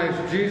recognize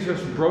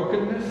Jesus'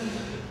 brokenness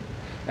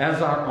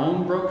as our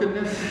own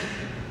brokenness,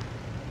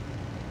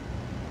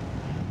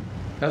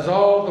 as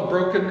all the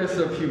brokenness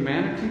of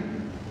humanity,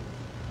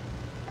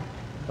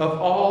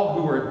 of all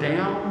who are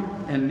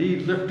down and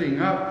need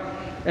lifting up,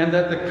 and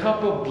that the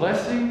cup of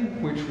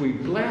blessing which we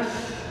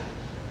bless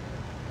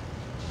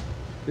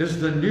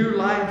is the new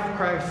life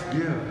Christ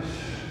gives.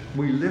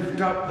 We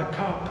lift up the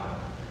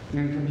cup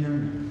in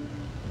communion.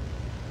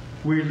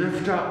 We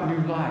lift up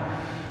new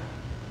life.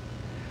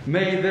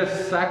 May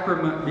this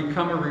sacrament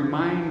become a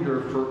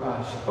reminder for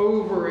us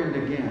over and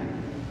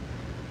again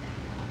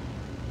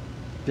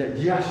that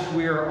yes,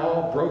 we are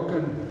all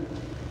broken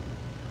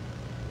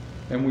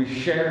and we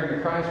share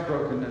in Christ's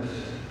brokenness.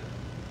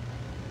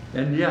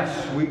 And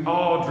yes, we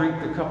all drink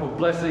the cup of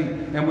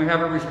blessing, and we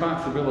have a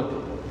responsibility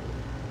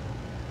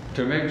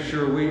to make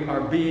sure we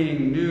are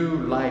being new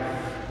life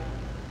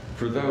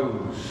for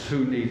those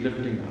who need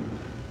lifting up.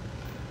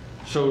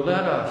 So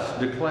let us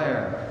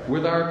declare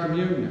with our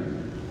communion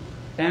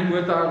and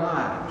with our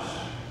lives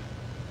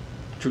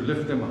to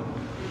lift them up.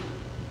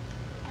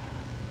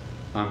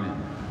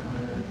 Amen.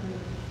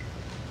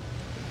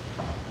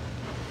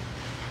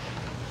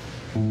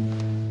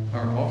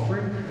 Our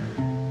offering,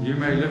 you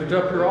may lift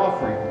up your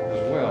offering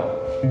as well.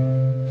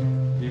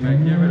 You may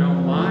give it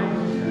online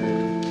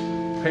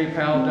at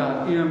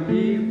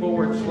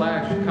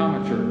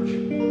paypal.me/commachurch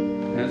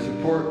and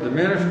support the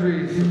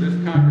ministries of this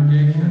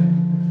congregation,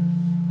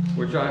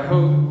 which I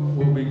hope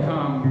will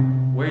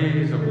become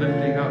ways of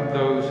lifting up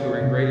those who are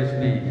in greatest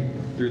need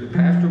through the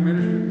pastoral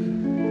ministries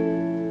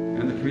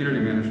and the community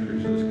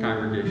ministries of this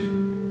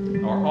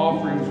congregation. Our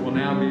offerings will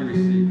now be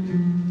received.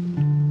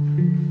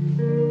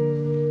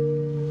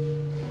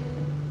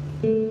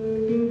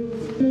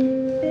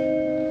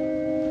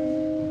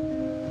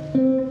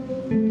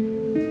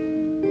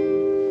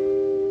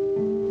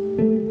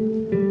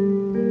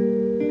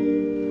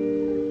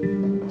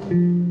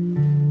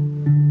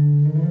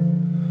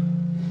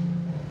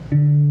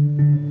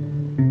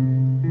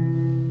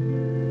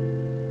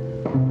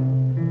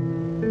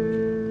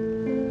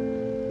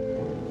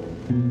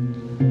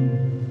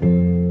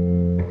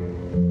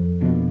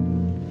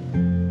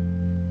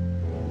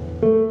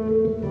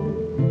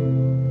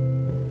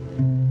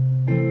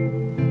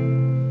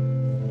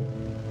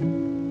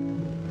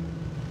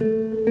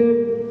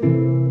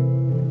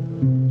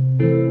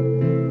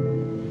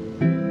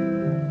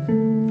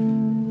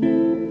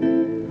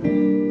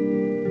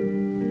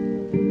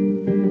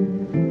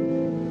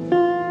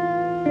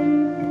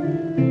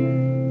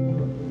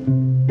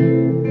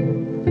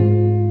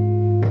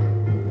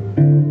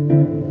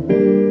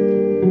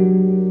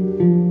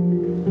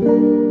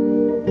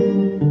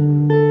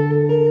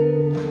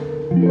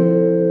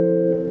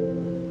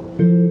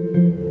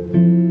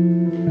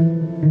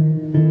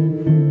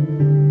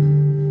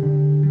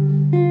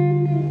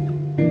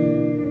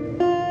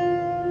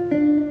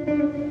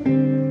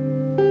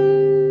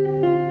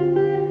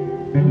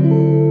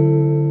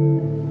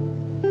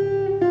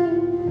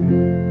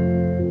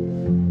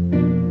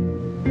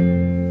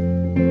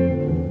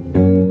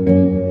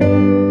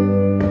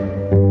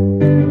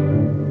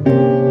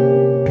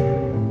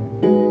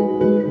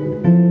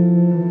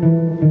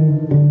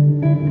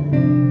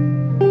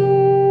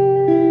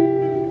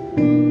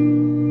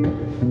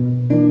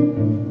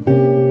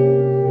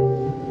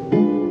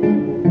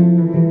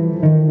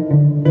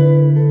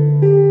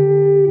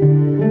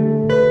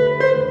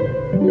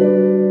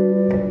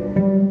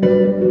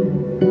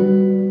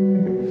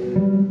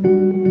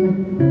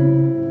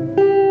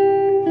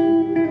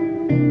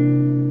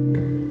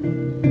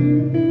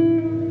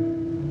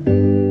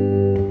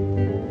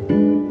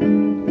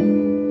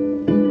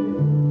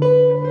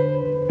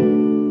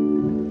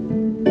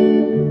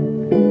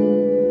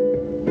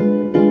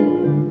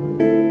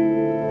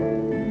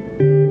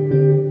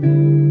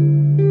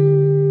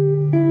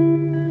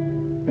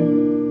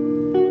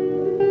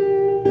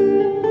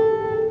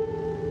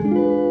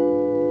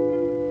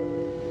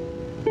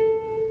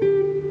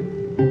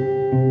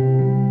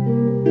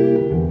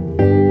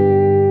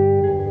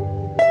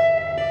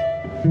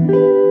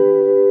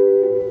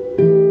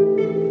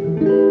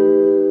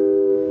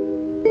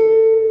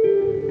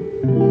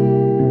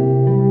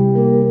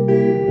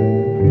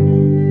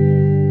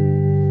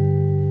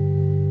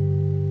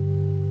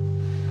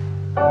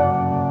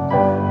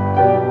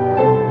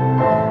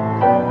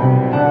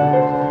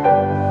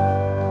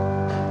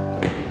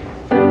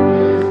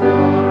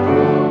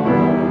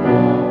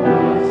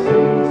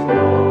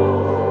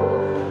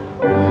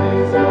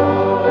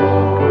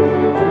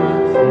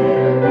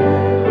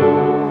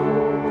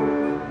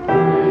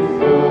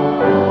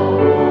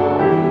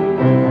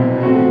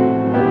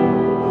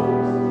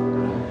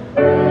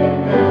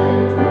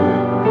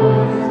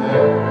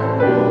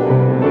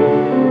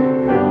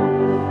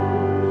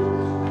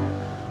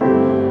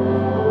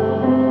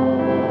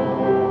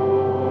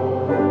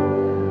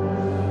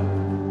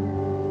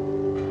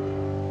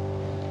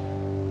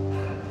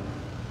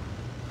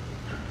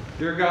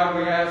 Dear God,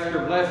 we ask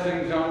your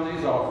blessings on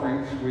these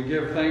offerings. We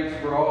give thanks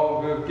for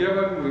all who have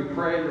given. We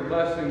pray your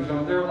blessings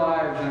on their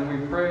lives, and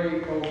we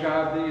pray, oh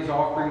God, these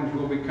offerings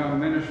will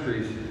become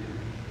ministries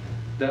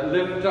that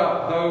lift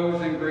up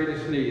those in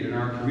greatest need in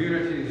our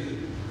communities,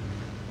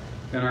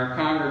 in our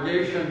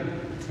congregation,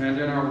 and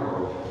in our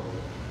world.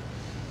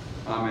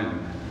 Amen.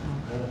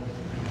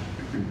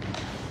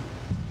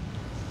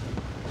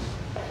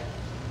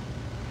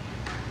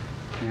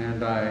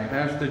 And I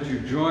ask that you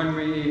join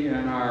me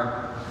in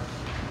our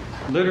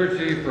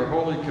liturgy for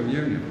Holy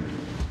Communion.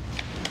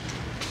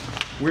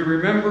 We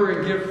remember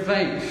and give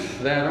thanks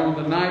that on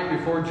the night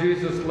before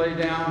Jesus laid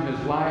down his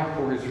life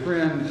for his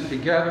friends, he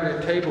gathered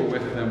at table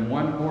with them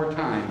one more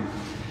time.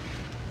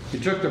 He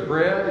took the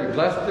bread, he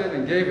blessed it,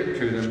 and gave it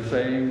to them,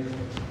 saying,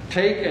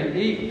 "Take and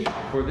eat,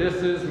 for this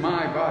is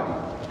my body."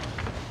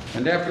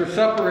 And after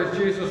supper, as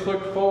Jesus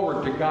looked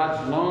forward to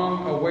God's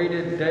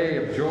long-awaited day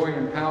of joy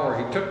and power,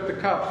 he took the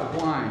cups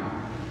of wine,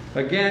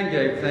 again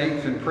gave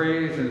thanks and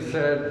praise, and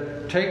said,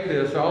 "Take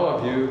this, all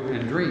of you,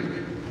 and drink.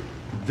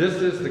 This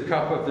is the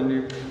cup of the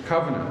new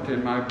covenant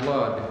in my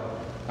blood.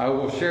 I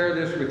will share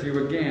this with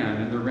you again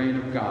in the reign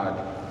of God.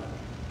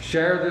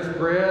 Share this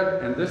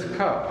bread and this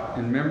cup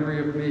in memory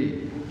of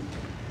me.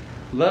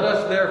 Let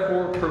us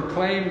therefore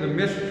proclaim the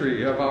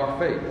mystery of our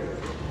faith.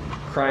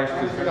 Christ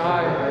is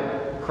died,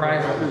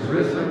 Christ is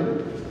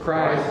risen,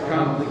 Christ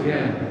comes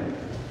again.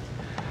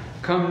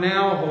 Come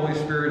now, Holy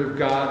Spirit of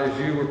God, as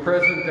you were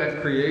present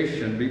at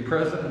creation, be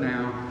present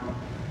now.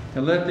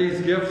 And let these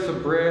gifts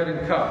of bread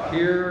and cup,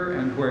 here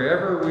and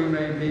wherever we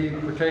may be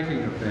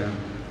partaking of them,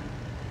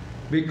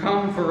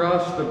 become for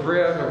us the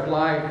bread of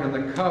life and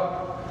the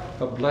cup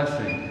of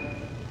blessing.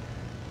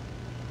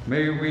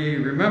 May we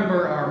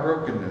remember our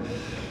brokenness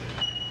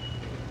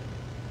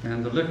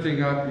and the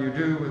lifting up you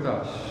do with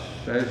us.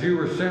 As you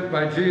were sent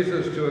by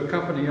Jesus to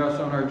accompany us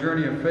on our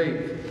journey of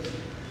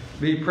faith,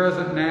 be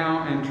present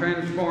now and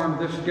transform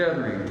this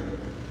gathering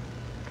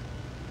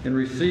in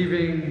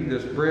receiving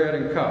this bread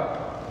and cup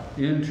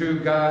into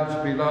God's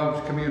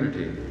beloved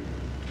community,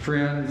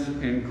 friends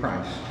in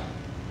Christ.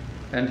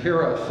 And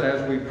hear us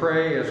as we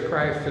pray as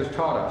Christ has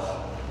taught us.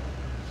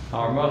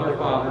 Our Mother,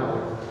 Father,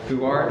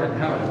 who art in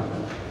heaven,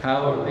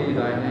 hallowed be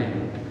thy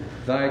name.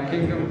 Thy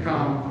kingdom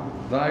come,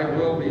 thy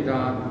will be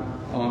done,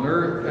 on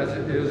earth as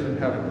it is in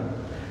heaven.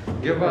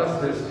 Give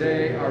us this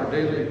day our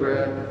daily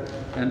bread,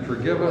 and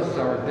forgive us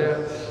our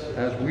debts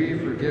as we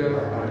forgive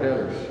our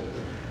debtors.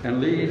 And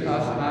lead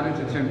us not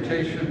into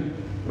temptation,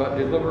 but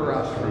deliver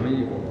us from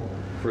evil.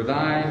 For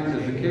thine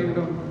is the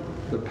kingdom,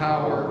 the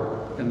power,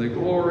 and the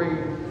glory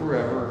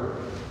forever.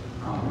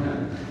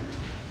 Amen.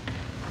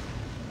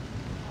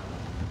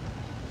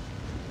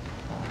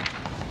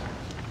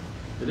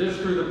 It is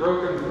through the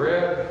broken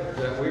bread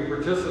that we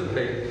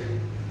participate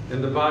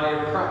in the body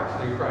of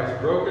Christ, in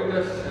Christ's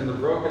brokenness, and the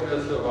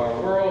brokenness of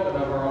our world and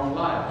of our own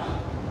lives.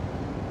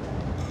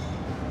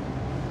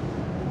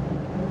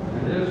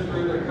 It is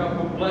through the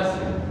cup of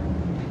blessing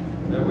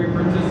that we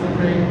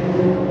participate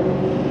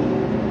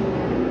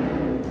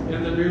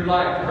in the new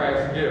life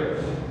Christ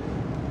gives.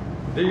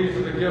 These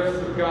are the gifts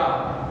of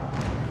God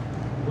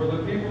for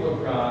the people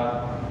of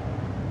God.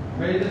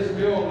 May this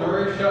meal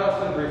nourish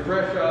us and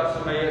refresh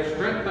us. May it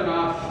strengthen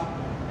us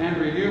and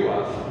renew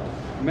us.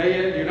 May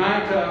it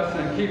unite us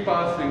and keep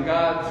us in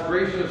God's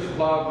gracious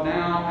love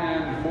now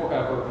and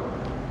forever.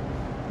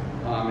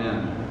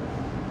 Amen.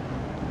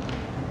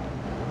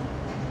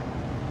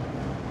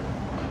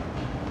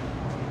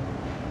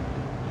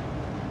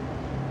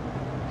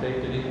 Take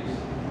it easy.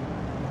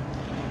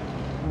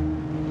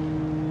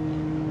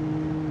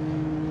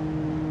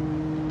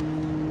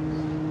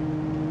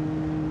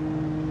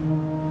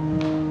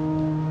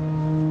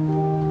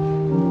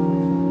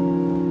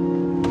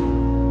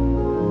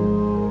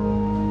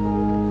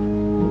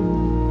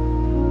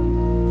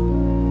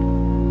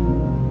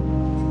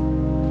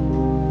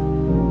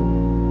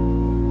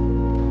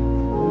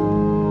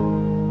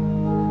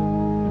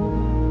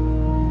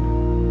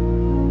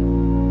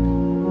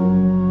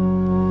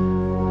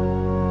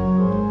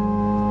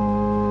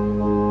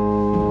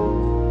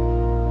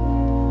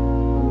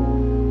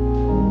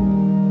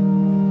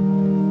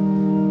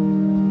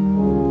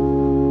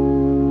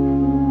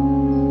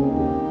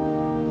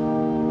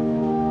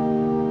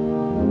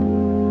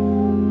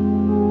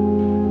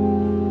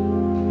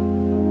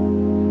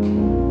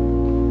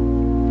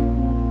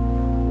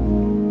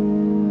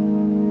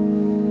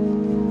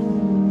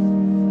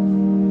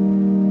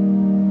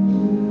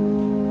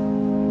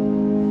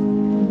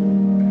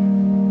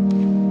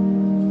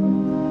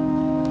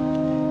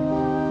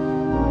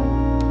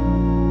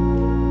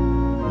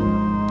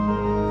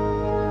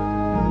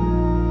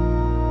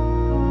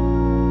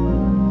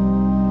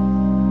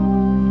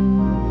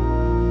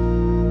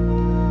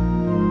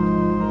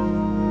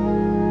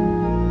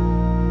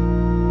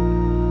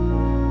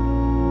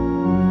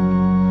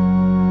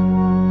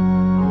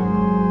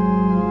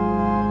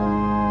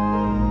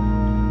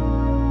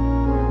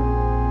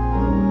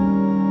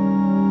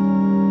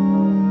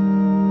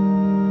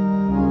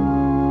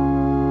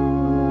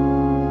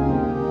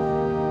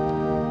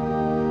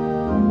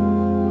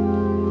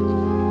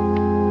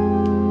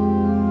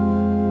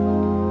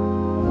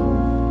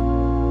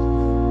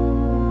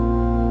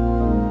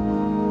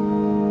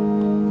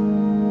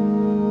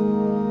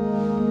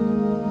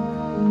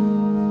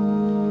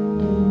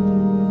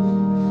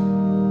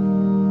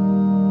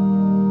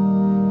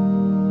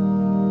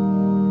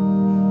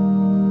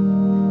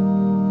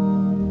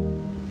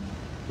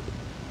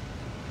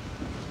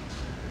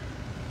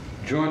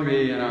 Join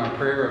me in our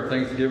prayer of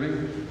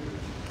thanksgiving.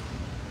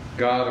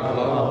 God of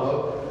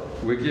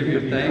love, we give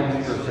you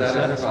thanks for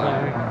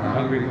satisfying our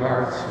hungry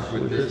hearts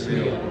with this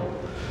meal.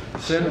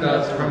 Send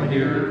us from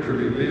here to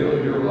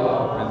reveal your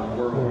love in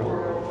the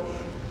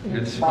world.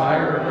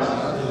 Inspire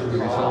us to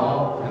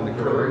resolve and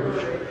the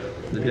courage,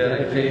 the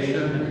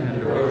dedication and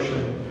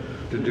devotion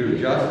to do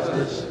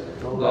justice,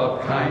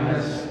 love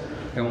kindness,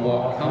 and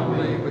walk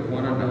humbly with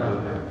one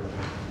another.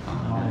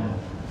 Amen.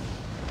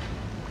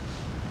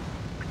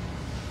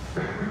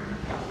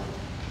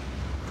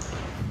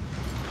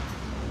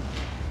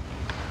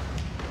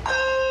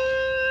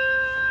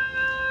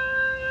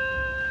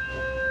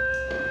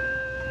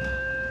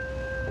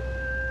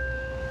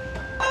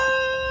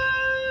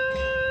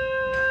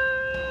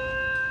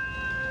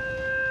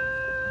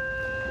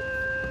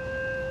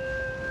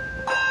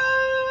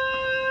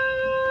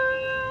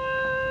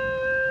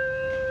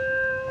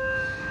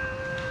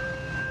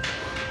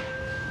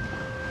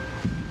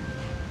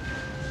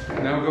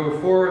 Now go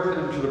forth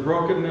into the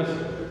brokenness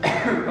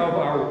of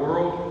our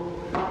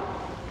world,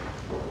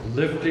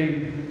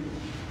 lifting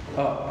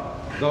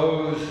up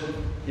those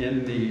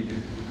in need.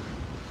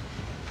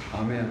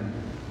 Amen.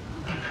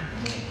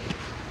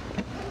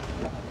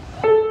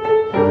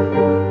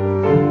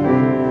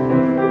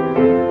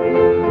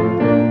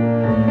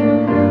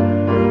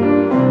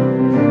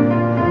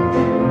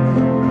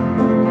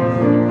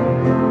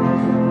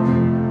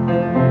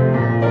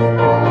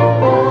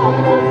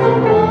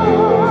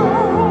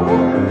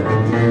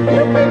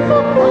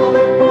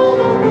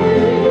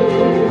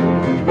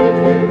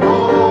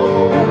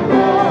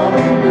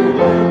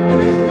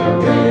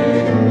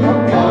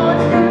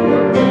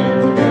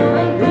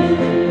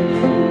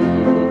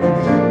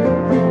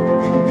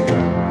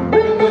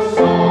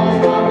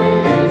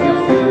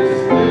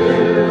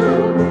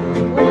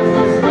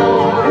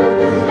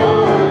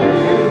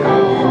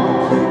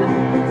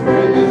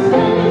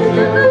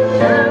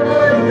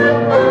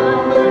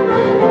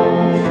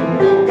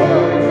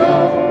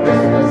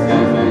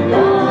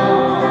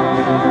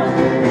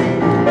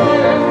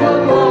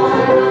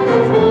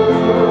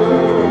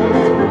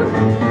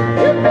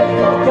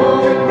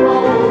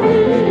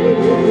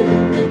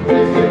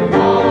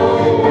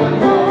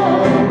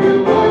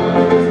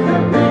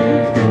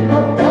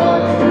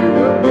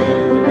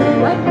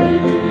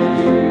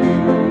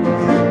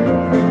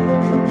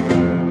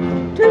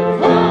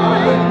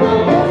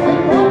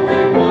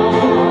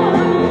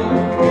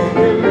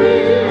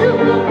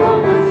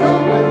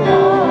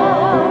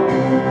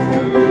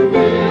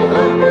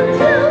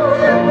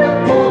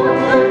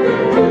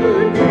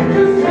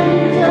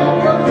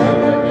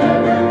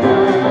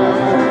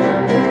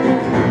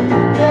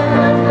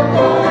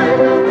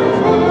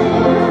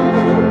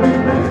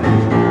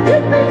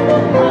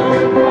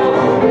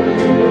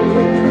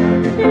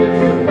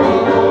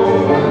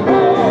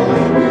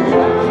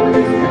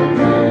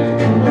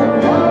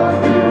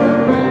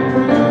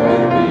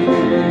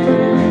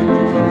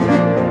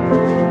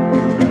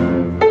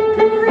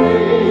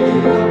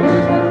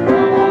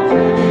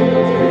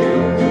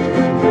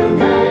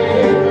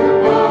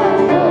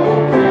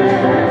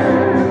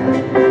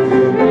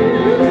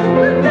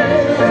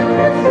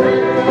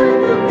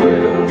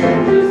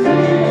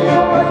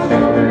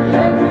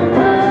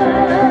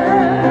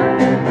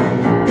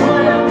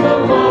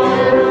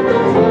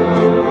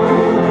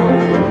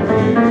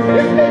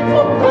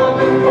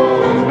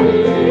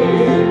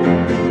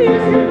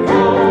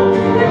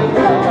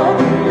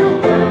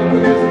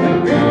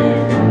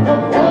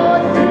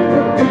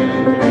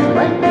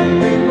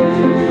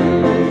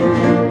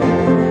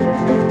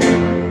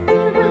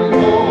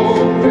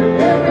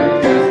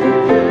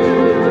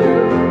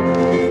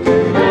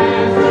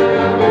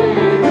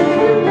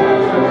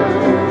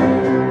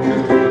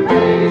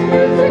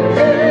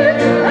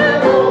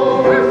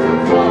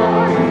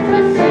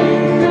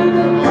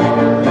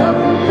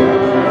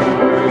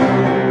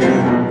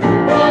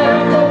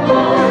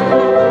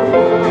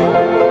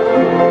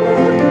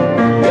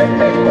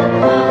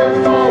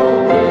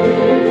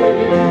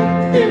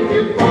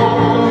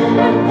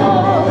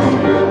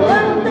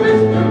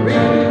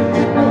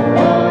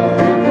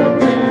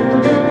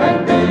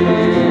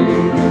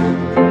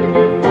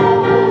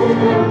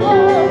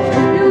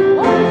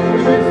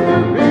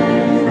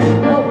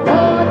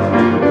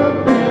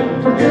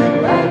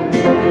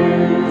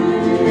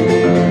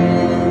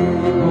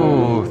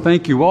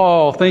 Thank you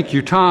all. Thank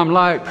you, Tom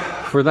Lipe,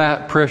 for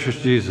that.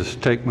 Precious Jesus,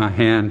 take my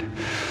hand.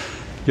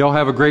 Y'all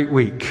have a great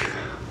week.